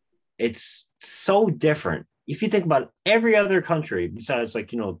 It's so different. If you think about every other country besides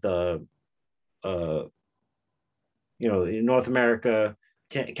like the in North America,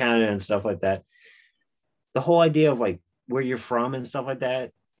 Canada and stuff like that, the whole idea of like where you're from and stuff like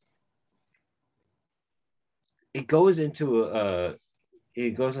that, it goes into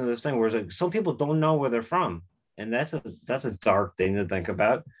this thing where it's like some people don't know where they're from, and that's a dark thing to think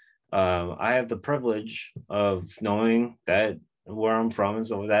about. I have the privilege of knowing that where I'm from and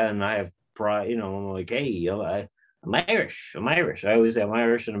stuff like that, and I have pride. I'm like, hey, I'm Irish. I always say I'm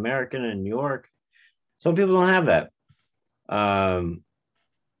Irish and American in New York. Some people don't have that.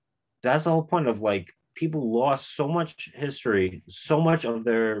 That's the whole point of like people lost so much history, so much of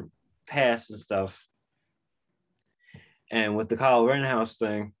their past and stuff. And with the Kyle Rittenhouse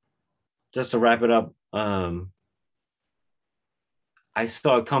thing, just to wrap it up, I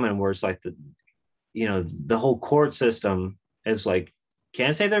saw it coming where it's like the whole court system is like,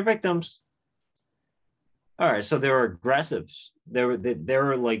 can't say they're victims. All right, so they were aggressives. They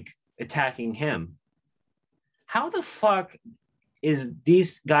were like attacking him. How the fuck is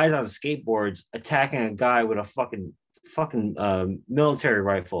these guys on skateboards attacking a guy with a fucking military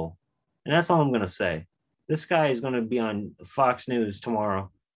rifle? And that's all I'm gonna say. This guy is gonna be on Fox News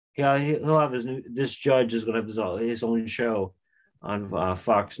tomorrow. Yeah, he'll have this judge is gonna have his own show on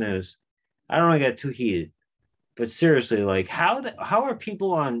Fox News. I don't want to get too heated, but seriously, like how are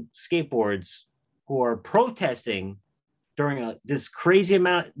people on skateboards who are protesting during this crazy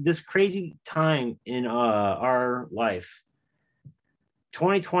time in our life?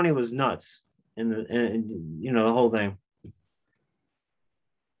 2020 was nuts, and the whole thing.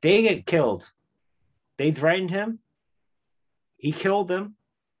 They get killed. They threatened him. He killed them.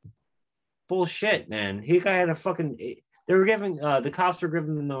 Bullshit, man. He guy had a fucking. They were giving the cops were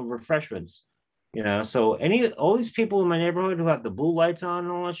giving them the refreshments. So all these people in my neighborhood who have the blue lights on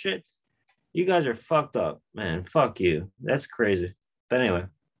and all that shit, you guys are fucked up, man. Fuck you. That's crazy. But anyway,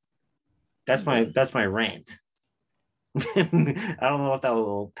 that's my rant. I don't know if that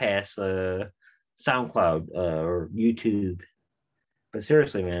will pass SoundCloud or YouTube, but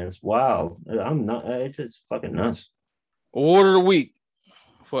seriously, man, it's wild. I'm not. It's fucking nuts. Award of the week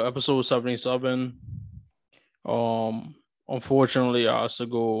for episode 77. Unfortunately, I have to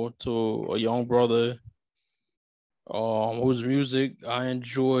go to a young brother whose music I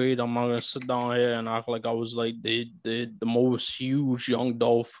enjoyed. I'm not gonna sit down here and act like I was like the most huge Young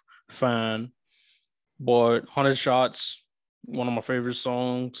Dolph fan, but 100 Shots, one of my favorite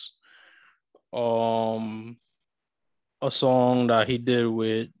songs. A song that he did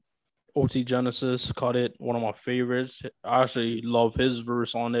with OT Genesis, Cut It, one of my favorites. I actually love his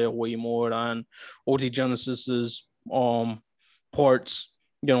verse on there way more than OT Genesis's parts.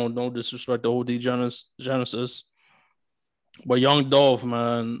 No disrespect to OT Genesis. But Young Dolph,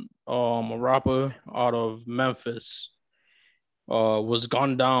 man, a rapper out of Memphis, was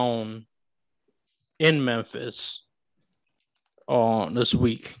gunned down in Memphis this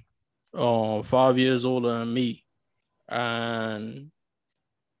week. 5 years older than me. And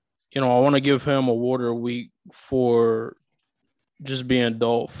I want to give him award of the week for just being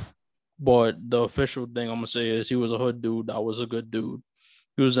Dolph. But the official thing I'm gonna say is he was a hood dude. That was a good dude.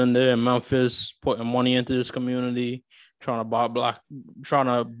 He was in there in Memphis, putting money into this community, trying to buy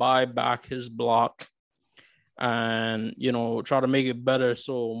back his block, and try to make it better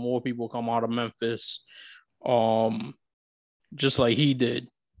so more people come out of Memphis, just like he did.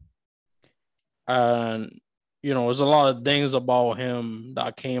 And there's a lot of things about him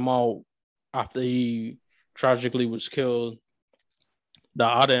that came out after he tragically was killed that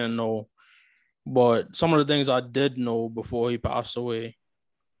I didn't know. But some of the things I did know before he passed away.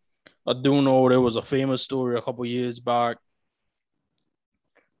 I do know there was a famous story a couple years back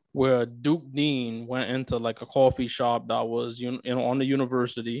where Duke Dean went into like a coffee shop that was on the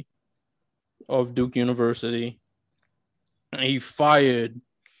University of Duke University, and he fired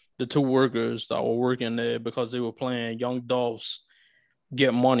the two workers that were working there because they were playing Young Dolph's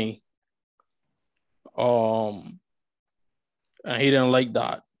Get Money. And he didn't like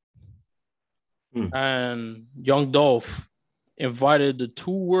that. And Young Dolph invited the two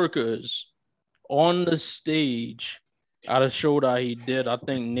workers on the stage at a show that he did, I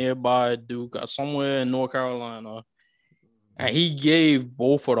think nearby Duke, somewhere in North Carolina. And he gave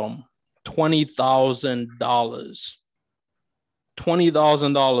both of them $20,000.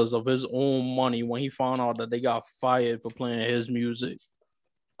 $20,000 of his own money when he found out that they got fired for playing his music.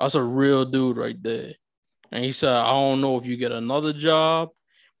 That's a real dude right there. And he said, I don't know if you get another job,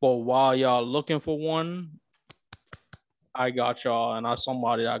 but while y'all looking for one, I got y'all, and that's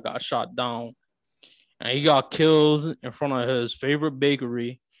somebody that got shot down. And he got killed in front of his favorite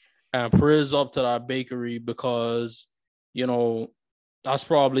bakery, and prayers up to that bakery because, that's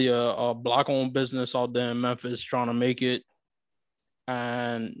probably a black-owned business out there in Memphis trying to make it.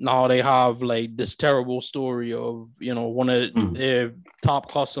 And now they have like this terrible story of, one of their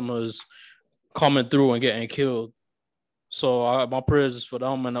top customers coming through and getting killed. So my prayers is for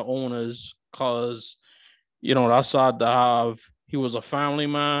them and the owners because, that's sad to have. He was a family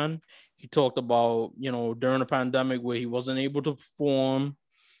man. He talked about, during the pandemic where he wasn't able to perform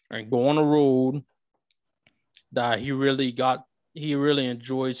and go on the road, that he really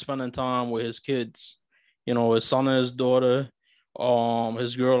enjoyed spending time with his kids, his son and his daughter.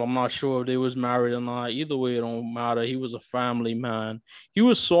 His girl, I'm not sure if they was married or not. Either way, it don't matter. He was a family man. He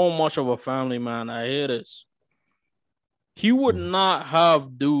was so much of a family man. I hear this. He would not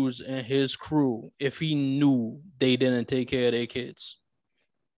have dudes in his crew if he knew they didn't take care of their kids.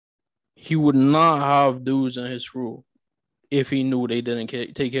 he would not have dudes in his crew if he knew they didn't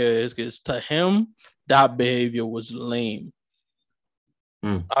take care of his kids. To him, that behavior was lame.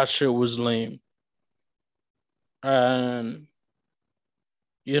 That shit was lame. And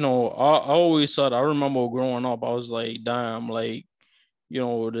I always thought, I remember growing up, I was like, damn, like,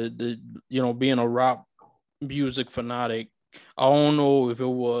 being a rap music fanatic. I don't know if it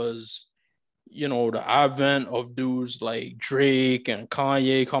was, the advent of dudes like Drake and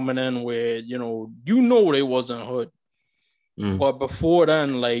Kanye coming in where, they wasn't hood. But before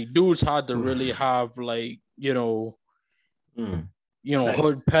then, like dudes had to really have like, Like,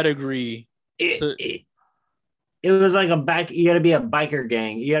 hood pedigree. It was like you got to be a biker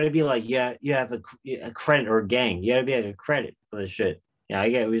gang. You got to be like, you have a credit or a gang. You got to be like a credit for this shit. Yeah, I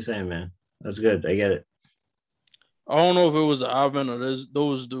get what you're saying, man. That's good. I get it. I don't know if it was the advent of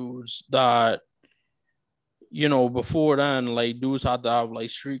those dudes that, before then, like dudes had to have like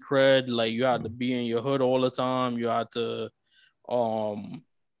street cred. Like you had to be in your hood all the time. You had to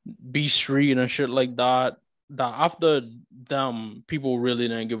be street and shit like that. That after them, people really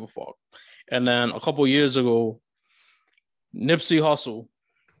didn't give a fuck. And then a couple years ago, Nipsey Hussle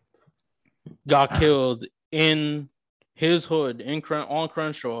got killed in his hood on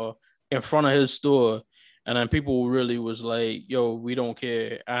Crenshaw in front of his store. And then people really was like, yo, we don't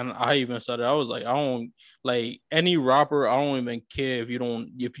care. And I even said it. I was like, I don't like any rapper. I don't even care if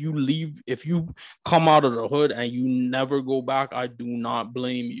you come out of the hood and you never go back. I do not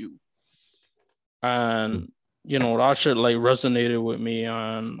blame you. And, that shit like resonated with me.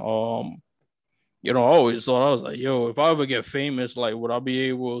 And, I always thought, I was like, yo, if I ever get famous, like, would I be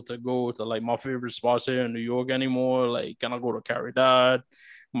able to go to like my favorite spots here in New York anymore? Like, can I go to Caridad,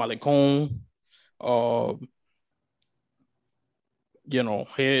 Malecon,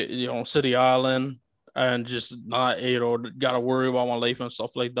 here, City Island, and just not, gotta worry about my life and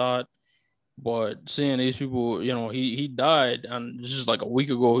stuff like that. But seeing these people, he died, and just like a week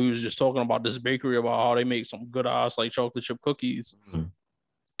ago, he was just talking about this bakery about how they make some good ass like chocolate chip cookies. And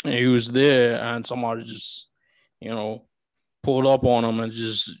he was there, and somebody just, pulled up on him and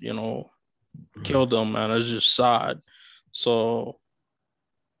just, killed him, and it's just sad. So,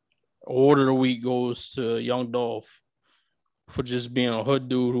 award of the week goes to Young Dolph for just being a hood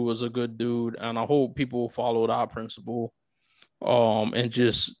dude who was a good dude, and I hope people follow that principle, and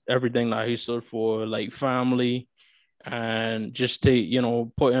just everything that he stood for, like family, and just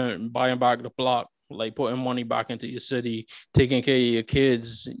buying back the block, like putting money back into your city, taking care of your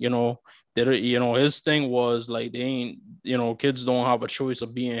kids, his thing was like, they ain't, kids don't have a choice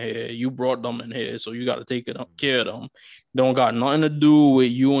of being here. You brought them in here, so you got to take care of them. They don't got nothing to do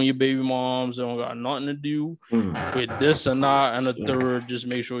with you and your baby moms. They don't got nothing to do with this and that and the third. Just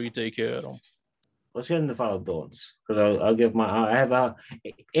make sure you take care of them. Let's get into final thoughts, because I'll give I have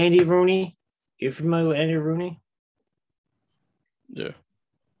Andy Rooney. You familiar with Andy Rooney? Yeah.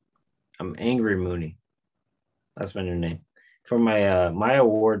 I'm Angry Mooney. That's my new name for my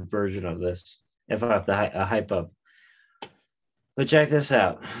award version of this. If I have to hype up, but check this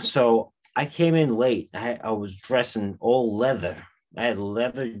out. So I came in late. I was dressing all leather. I had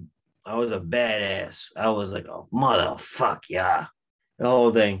leather. I was a badass. I was like, oh motherfuck yeah, the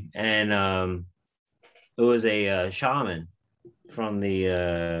whole thing. And it was a shaman from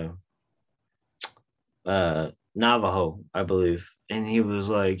the Navajo, I believe. And he was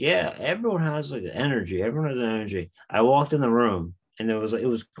like, yeah, everyone has like energy. Everyone has energy. I walked in the room and it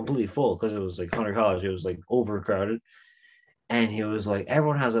was completely full because it was like Hunter College. It was like overcrowded. And he was like,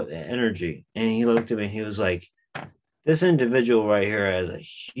 everyone has energy. And he looked at me and he was like, this individual right here has a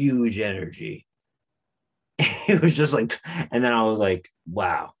huge energy. He was just like, and then I was like,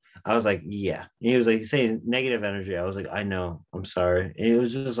 wow. I was like, yeah. And he was like saying negative energy. I was like, I know. I'm sorry. And it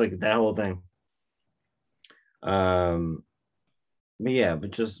was just like that whole thing. But yeah, but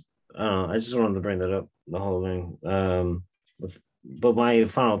just I don't know. I just wanted to bring that up, the whole thing. But my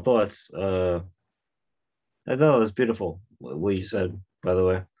final thoughts. I thought it was beautiful what you said. By the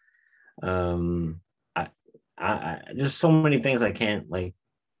way, I just so many things I can't like.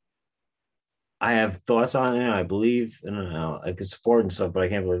 I have thoughts on it. I believe, and I could support and stuff, but I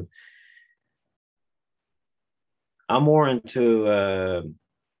can't believe. I'm more into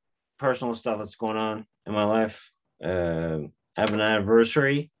personal stuff that's going on in my life. I have an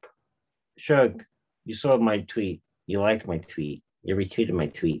anniversary. Shug, you saw my tweet. You liked my tweet. You retweeted my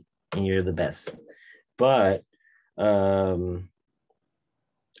tweet, and you're the best. But I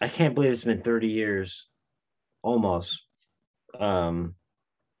can't believe it's been 30 years, almost.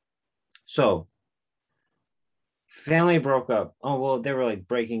 So family broke up. Oh well, they were like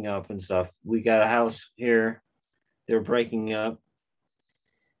breaking up and stuff. We got a house here. They're breaking up.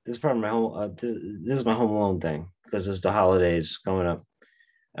 this is part of my home. This is my Home Alone thing because it's the holidays coming up.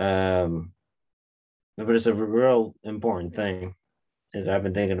 Um, but it's a real important thing that I've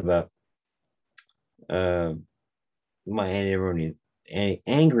been thinking about. Uh, my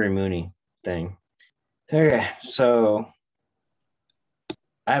Angry Mooney thing. Okay, so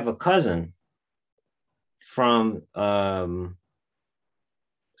I have a cousin from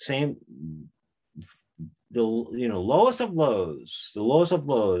same the lowest of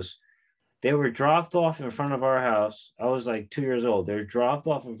lows. They were dropped off in front of our house. I was like 2 years old. They were dropped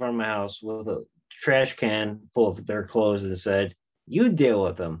off in front of my house with a trash can full of their clothes and said, "You deal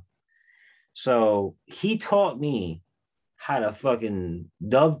with them." So he taught me how to fucking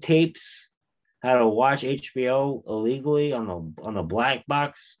dub tapes, how to watch HBO illegally on the black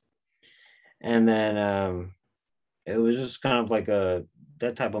box, and then it was just kind of like a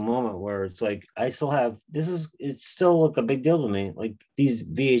that type of moment where it's like I still have it's still like a big deal to me, like these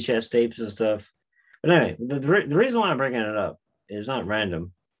VHS tapes and stuff. But anyway, the reason why I'm bringing it up is not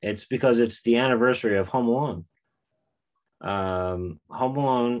random. It's because it's the anniversary of Home Alone. Home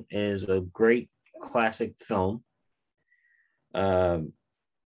Alone is a great classic film. When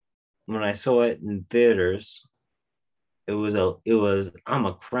I saw it in theaters, it was I'm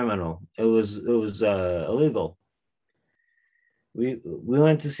a criminal. It was illegal. We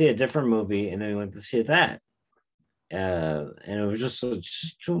went to see a different movie and then we went to see that. And it was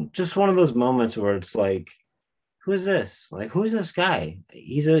just one of those moments where it's like, who is this? Like, who's this guy?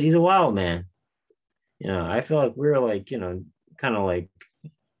 He's a wild man. I feel like we were like, kind of like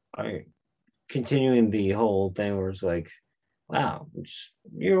continuing the whole thing where it's like, wow,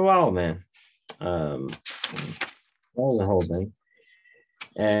 you're a wild man. That was the whole thing.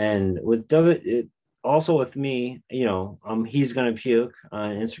 And with also with me, he's gonna puke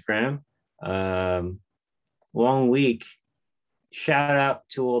on Instagram. Long week. Shout out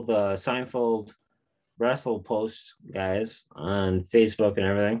to all the Seinfeld wrestle post guys on Facebook and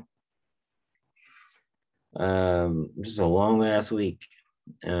everything. Just a long ass week.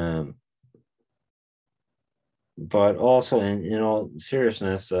 But also in all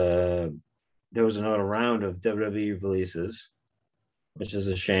seriousness, there was another round of WWE releases, which is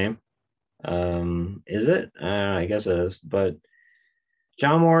a shame. Is it? I guess it is. But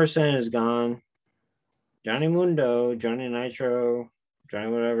John Morrison is gone. Johnny Mundo, Johnny Nitro,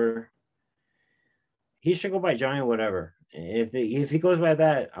 Johnny whatever. He should go by Johnny whatever. If he goes by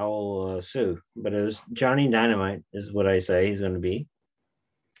that, I'll sue. But it was Johnny Dynamite is what I say he's going to be.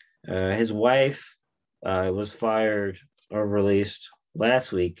 His wife was fired or released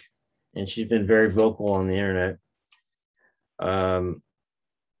last week, and she's been very vocal on the internet.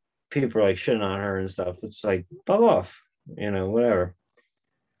 People are like shitting on her and stuff. It's like, bug off, whatever.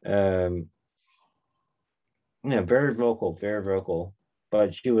 Very vocal, very vocal.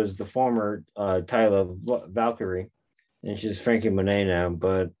 But she was the former Tyler Valkyrie, and she's Frankie Monet now.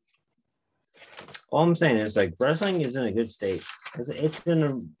 But all I'm saying is like wrestling is in a good state. It's in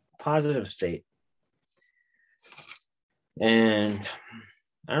a positive state. And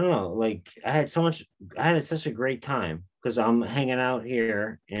I don't know, like I had such a great time because I'm hanging out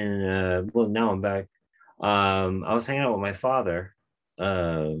here in now I'm back. I was hanging out with my father.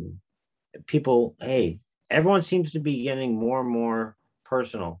 People, hey, everyone seems to be getting more and more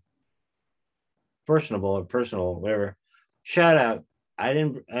personable or personal, whatever. Shout out. I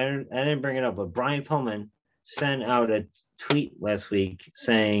didn't bring it up, but Brian Pillman sent out a tweet last week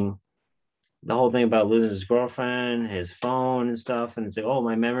saying the whole thing about losing his girlfriend, his phone and stuff, and say, "Oh,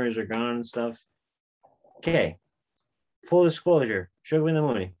 my memories are gone" and stuff. Okay, full disclosure, Sugar in the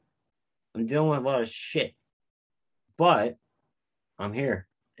Mooney. I'm dealing with a lot of shit, but I'm here,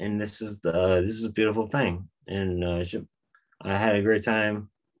 and this is a beautiful thing, and I had a great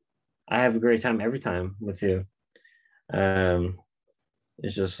time. I have a great time every time with you.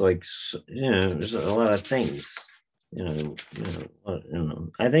 It's just like there's a lot of things.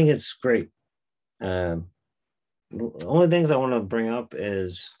 I think it's great. The only things I want to bring up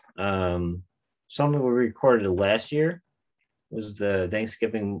is something we recorded last year was the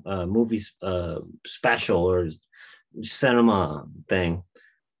Thanksgiving movies special or cinema thing.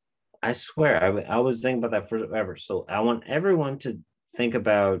 I swear, I was thinking about that forever. So I want everyone to think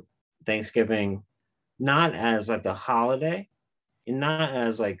about Thanksgiving not as like a holiday and not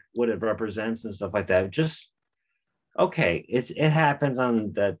as like what it represents and stuff like that. Just okay, it happens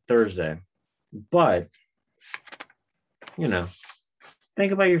on that Thursday, but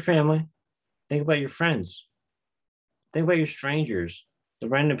think about your family, think about your friends, think about your strangers, the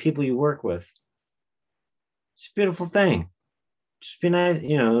random people you work with. It's a beautiful thing. Just be nice,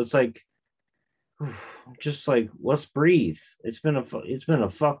 it's like just like let's breathe. It's been a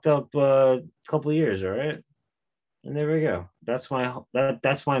fucked up couple years, all right. And there we go. That's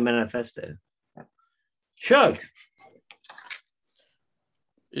my manifesto. Chug.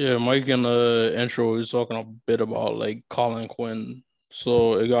 Yeah, Mike in the intro was talking a bit about like Colin Quinn.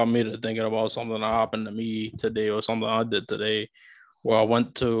 So it got me to thinking about something that happened to me today or something I did today where I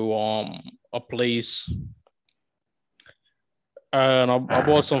went to a place and I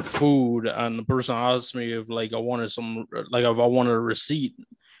bought some food and the person asked me if like I wanted some like if I wanted a receipt.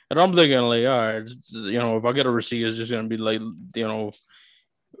 And I'm thinking like, all right, if I get a receipt, it's just gonna be like,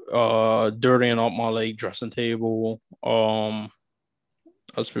 dirtying up my like dressing table.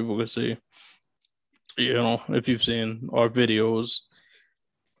 As people can see. If you've seen our videos.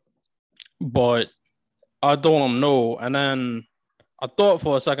 But I told him no. And then I thought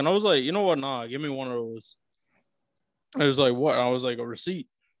for a second, I was like, you know what? Nah, give me one of those. It was like, what? I was like, a receipt.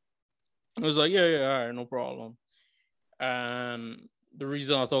 I was like, yeah, all right, no problem. And the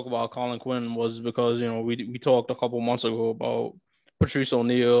reason I talk about Colin Quinn was because, we talked a couple months ago about Patrice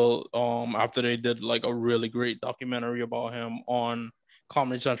O'Neal after they did like a really great documentary about him on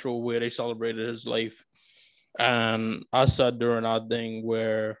Comedy Central where they celebrated his life. And I said during that thing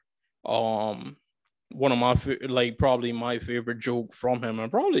where one of my probably my favorite joke from him,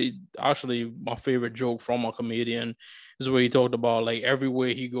 and probably actually my favorite joke from a comedian, is where he talked about like everywhere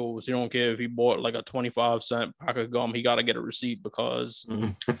he goes, he don't care if he bought like a 25-cent pack of gum, he got to get a receipt because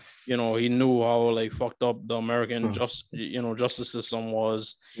he knew how like fucked up the American justice system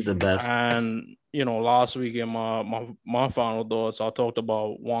was. The best. And last week in my final thoughts, I talked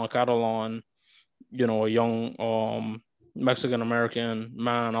about Juan Catalan, a young Mexican American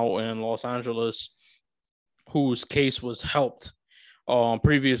man out in Los Angeles whose case was helped.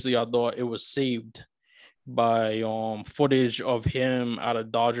 Previously, I thought it was saved by footage of him at a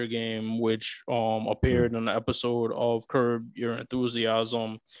Dodger game, which appeared in the episode of Curb Your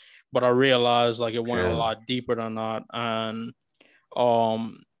Enthusiasm. But I realized like it went a lot deeper than that, and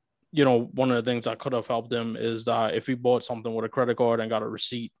one of the things that could have helped him is that if he bought something with a credit card and got a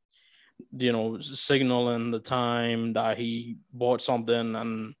receipt, signaling the time that he bought something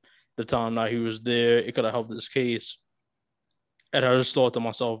and the time that he was there, it could have helped this case. And I just thought to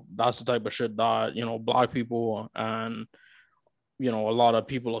myself, that's the type of shit that, Black people and, a lot of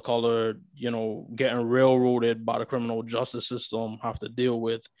people of color, getting railroaded by the criminal justice system have to deal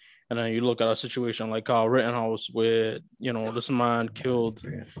with. And then you look at a situation like Kyle Rittenhouse where, this man killed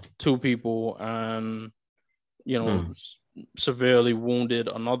 2 people and, severely wounded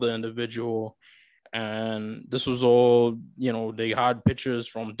another individual. And this was all, they had pictures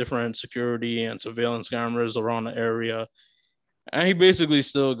from different security and surveillance cameras around the area. And he basically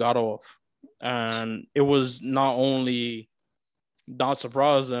still got off. And it was not only not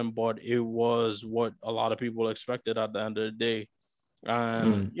surprising, but it was what a lot of people expected at the end of the day.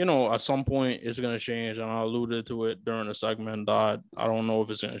 And, at some point it's going to change. And I alluded to it during the segment that I don't know if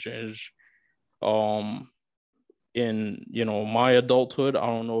it's going to change. In my adulthood, I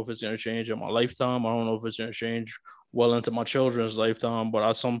don't know if it's going to change in my lifetime. I don't know if it's going to change well into my children's lifetime, but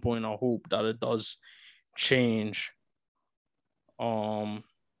at some point I hope that it does change. And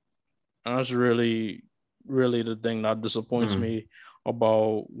that's really the thing that disappoints me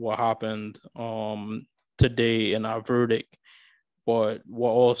about what happened today in our verdict. But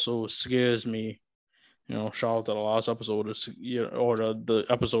what also scares me, shout out to the last episode, or the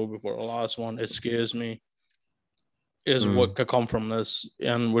episode before the last one, it scares me is what could come from this,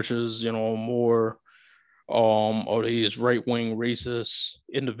 and which is more of these right-wing racist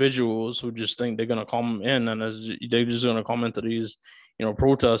individuals who just think they're gonna come in and they're just gonna come into these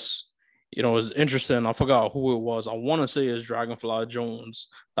protests. It's interesting. I forgot who it was. I want to say it's Dragonfly Jones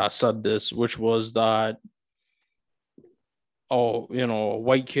that said this, which was that a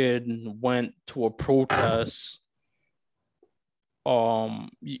white kid went to a protest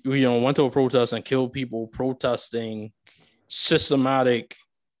went to a protest and killed people protesting systematic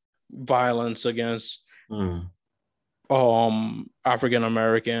violence against African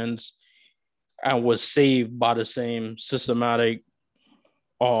Americans, and was saved by the same systematic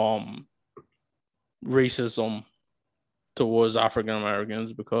racism towards African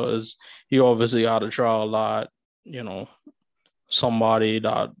Americans, because he obviously had a trial that somebody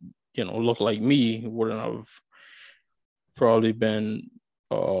that looked like me wouldn't have probably been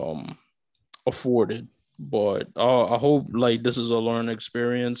afforded. But I hope like this is a learning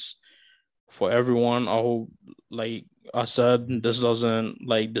experience for everyone. I hope, like I said, this doesn't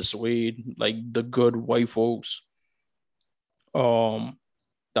like dissuade like the good white folks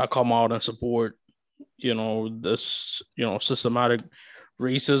that come out and support this systematic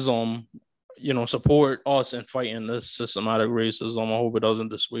racism support us in fighting this systematic racism. I hope it doesn't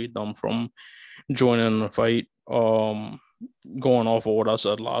dissuade them from joining the fight. Going off of what I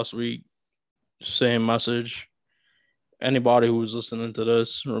said last week, same message. Anybody who's listening to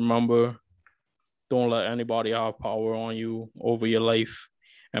this, remember, don't let anybody have power on you over your life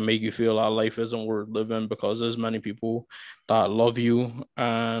and make you feel that life isn't worth living, because there's many people that love you,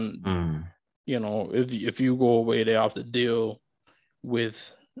 and if you go away, they have to deal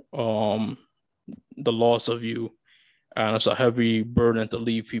with the loss of you, and it's a heavy burden to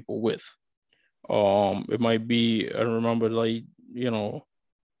leave people with. It might be, I remember, like,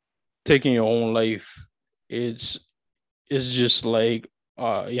 taking your own life, it's just like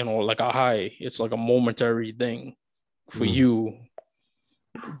like a high. It's like a momentary thing for you,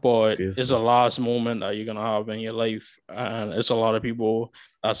 but Beautiful. it's a last moment that you're gonna have in your life, and it's a lot of people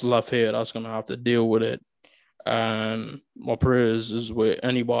that's left here that's gonna have to deal with it. And my prayers is with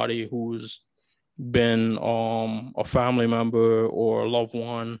anybody who's been a family member or a loved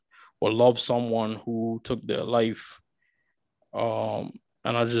one or loved someone who took their life. And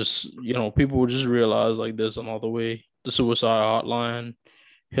I just, people just realize, like, there's another way. The suicide hotline,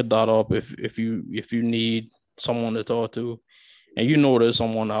 hit that up if you need someone to talk to, and there's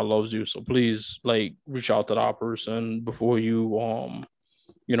someone that loves you. So please, like, reach out to that person before you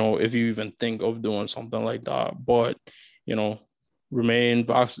if you even think of doing something like that. But remain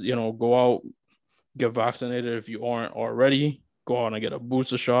vaccinated. Go out, get vaccinated if you aren't already. Go out and get a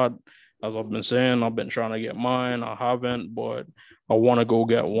booster shot. As I've been saying, I've been trying to get mine. I haven't, but I want to go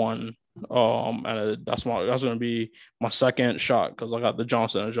get one. And that's gonna be my second shot, because I got the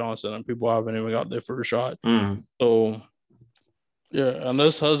Johnson & Johnson, and people haven't even got their first shot. So yeah, and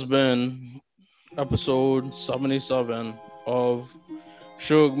this has been episode 77 of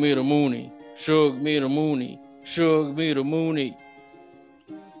Shug Me the Mooney. Shug Me the Mooney. Shug Me the Mooney.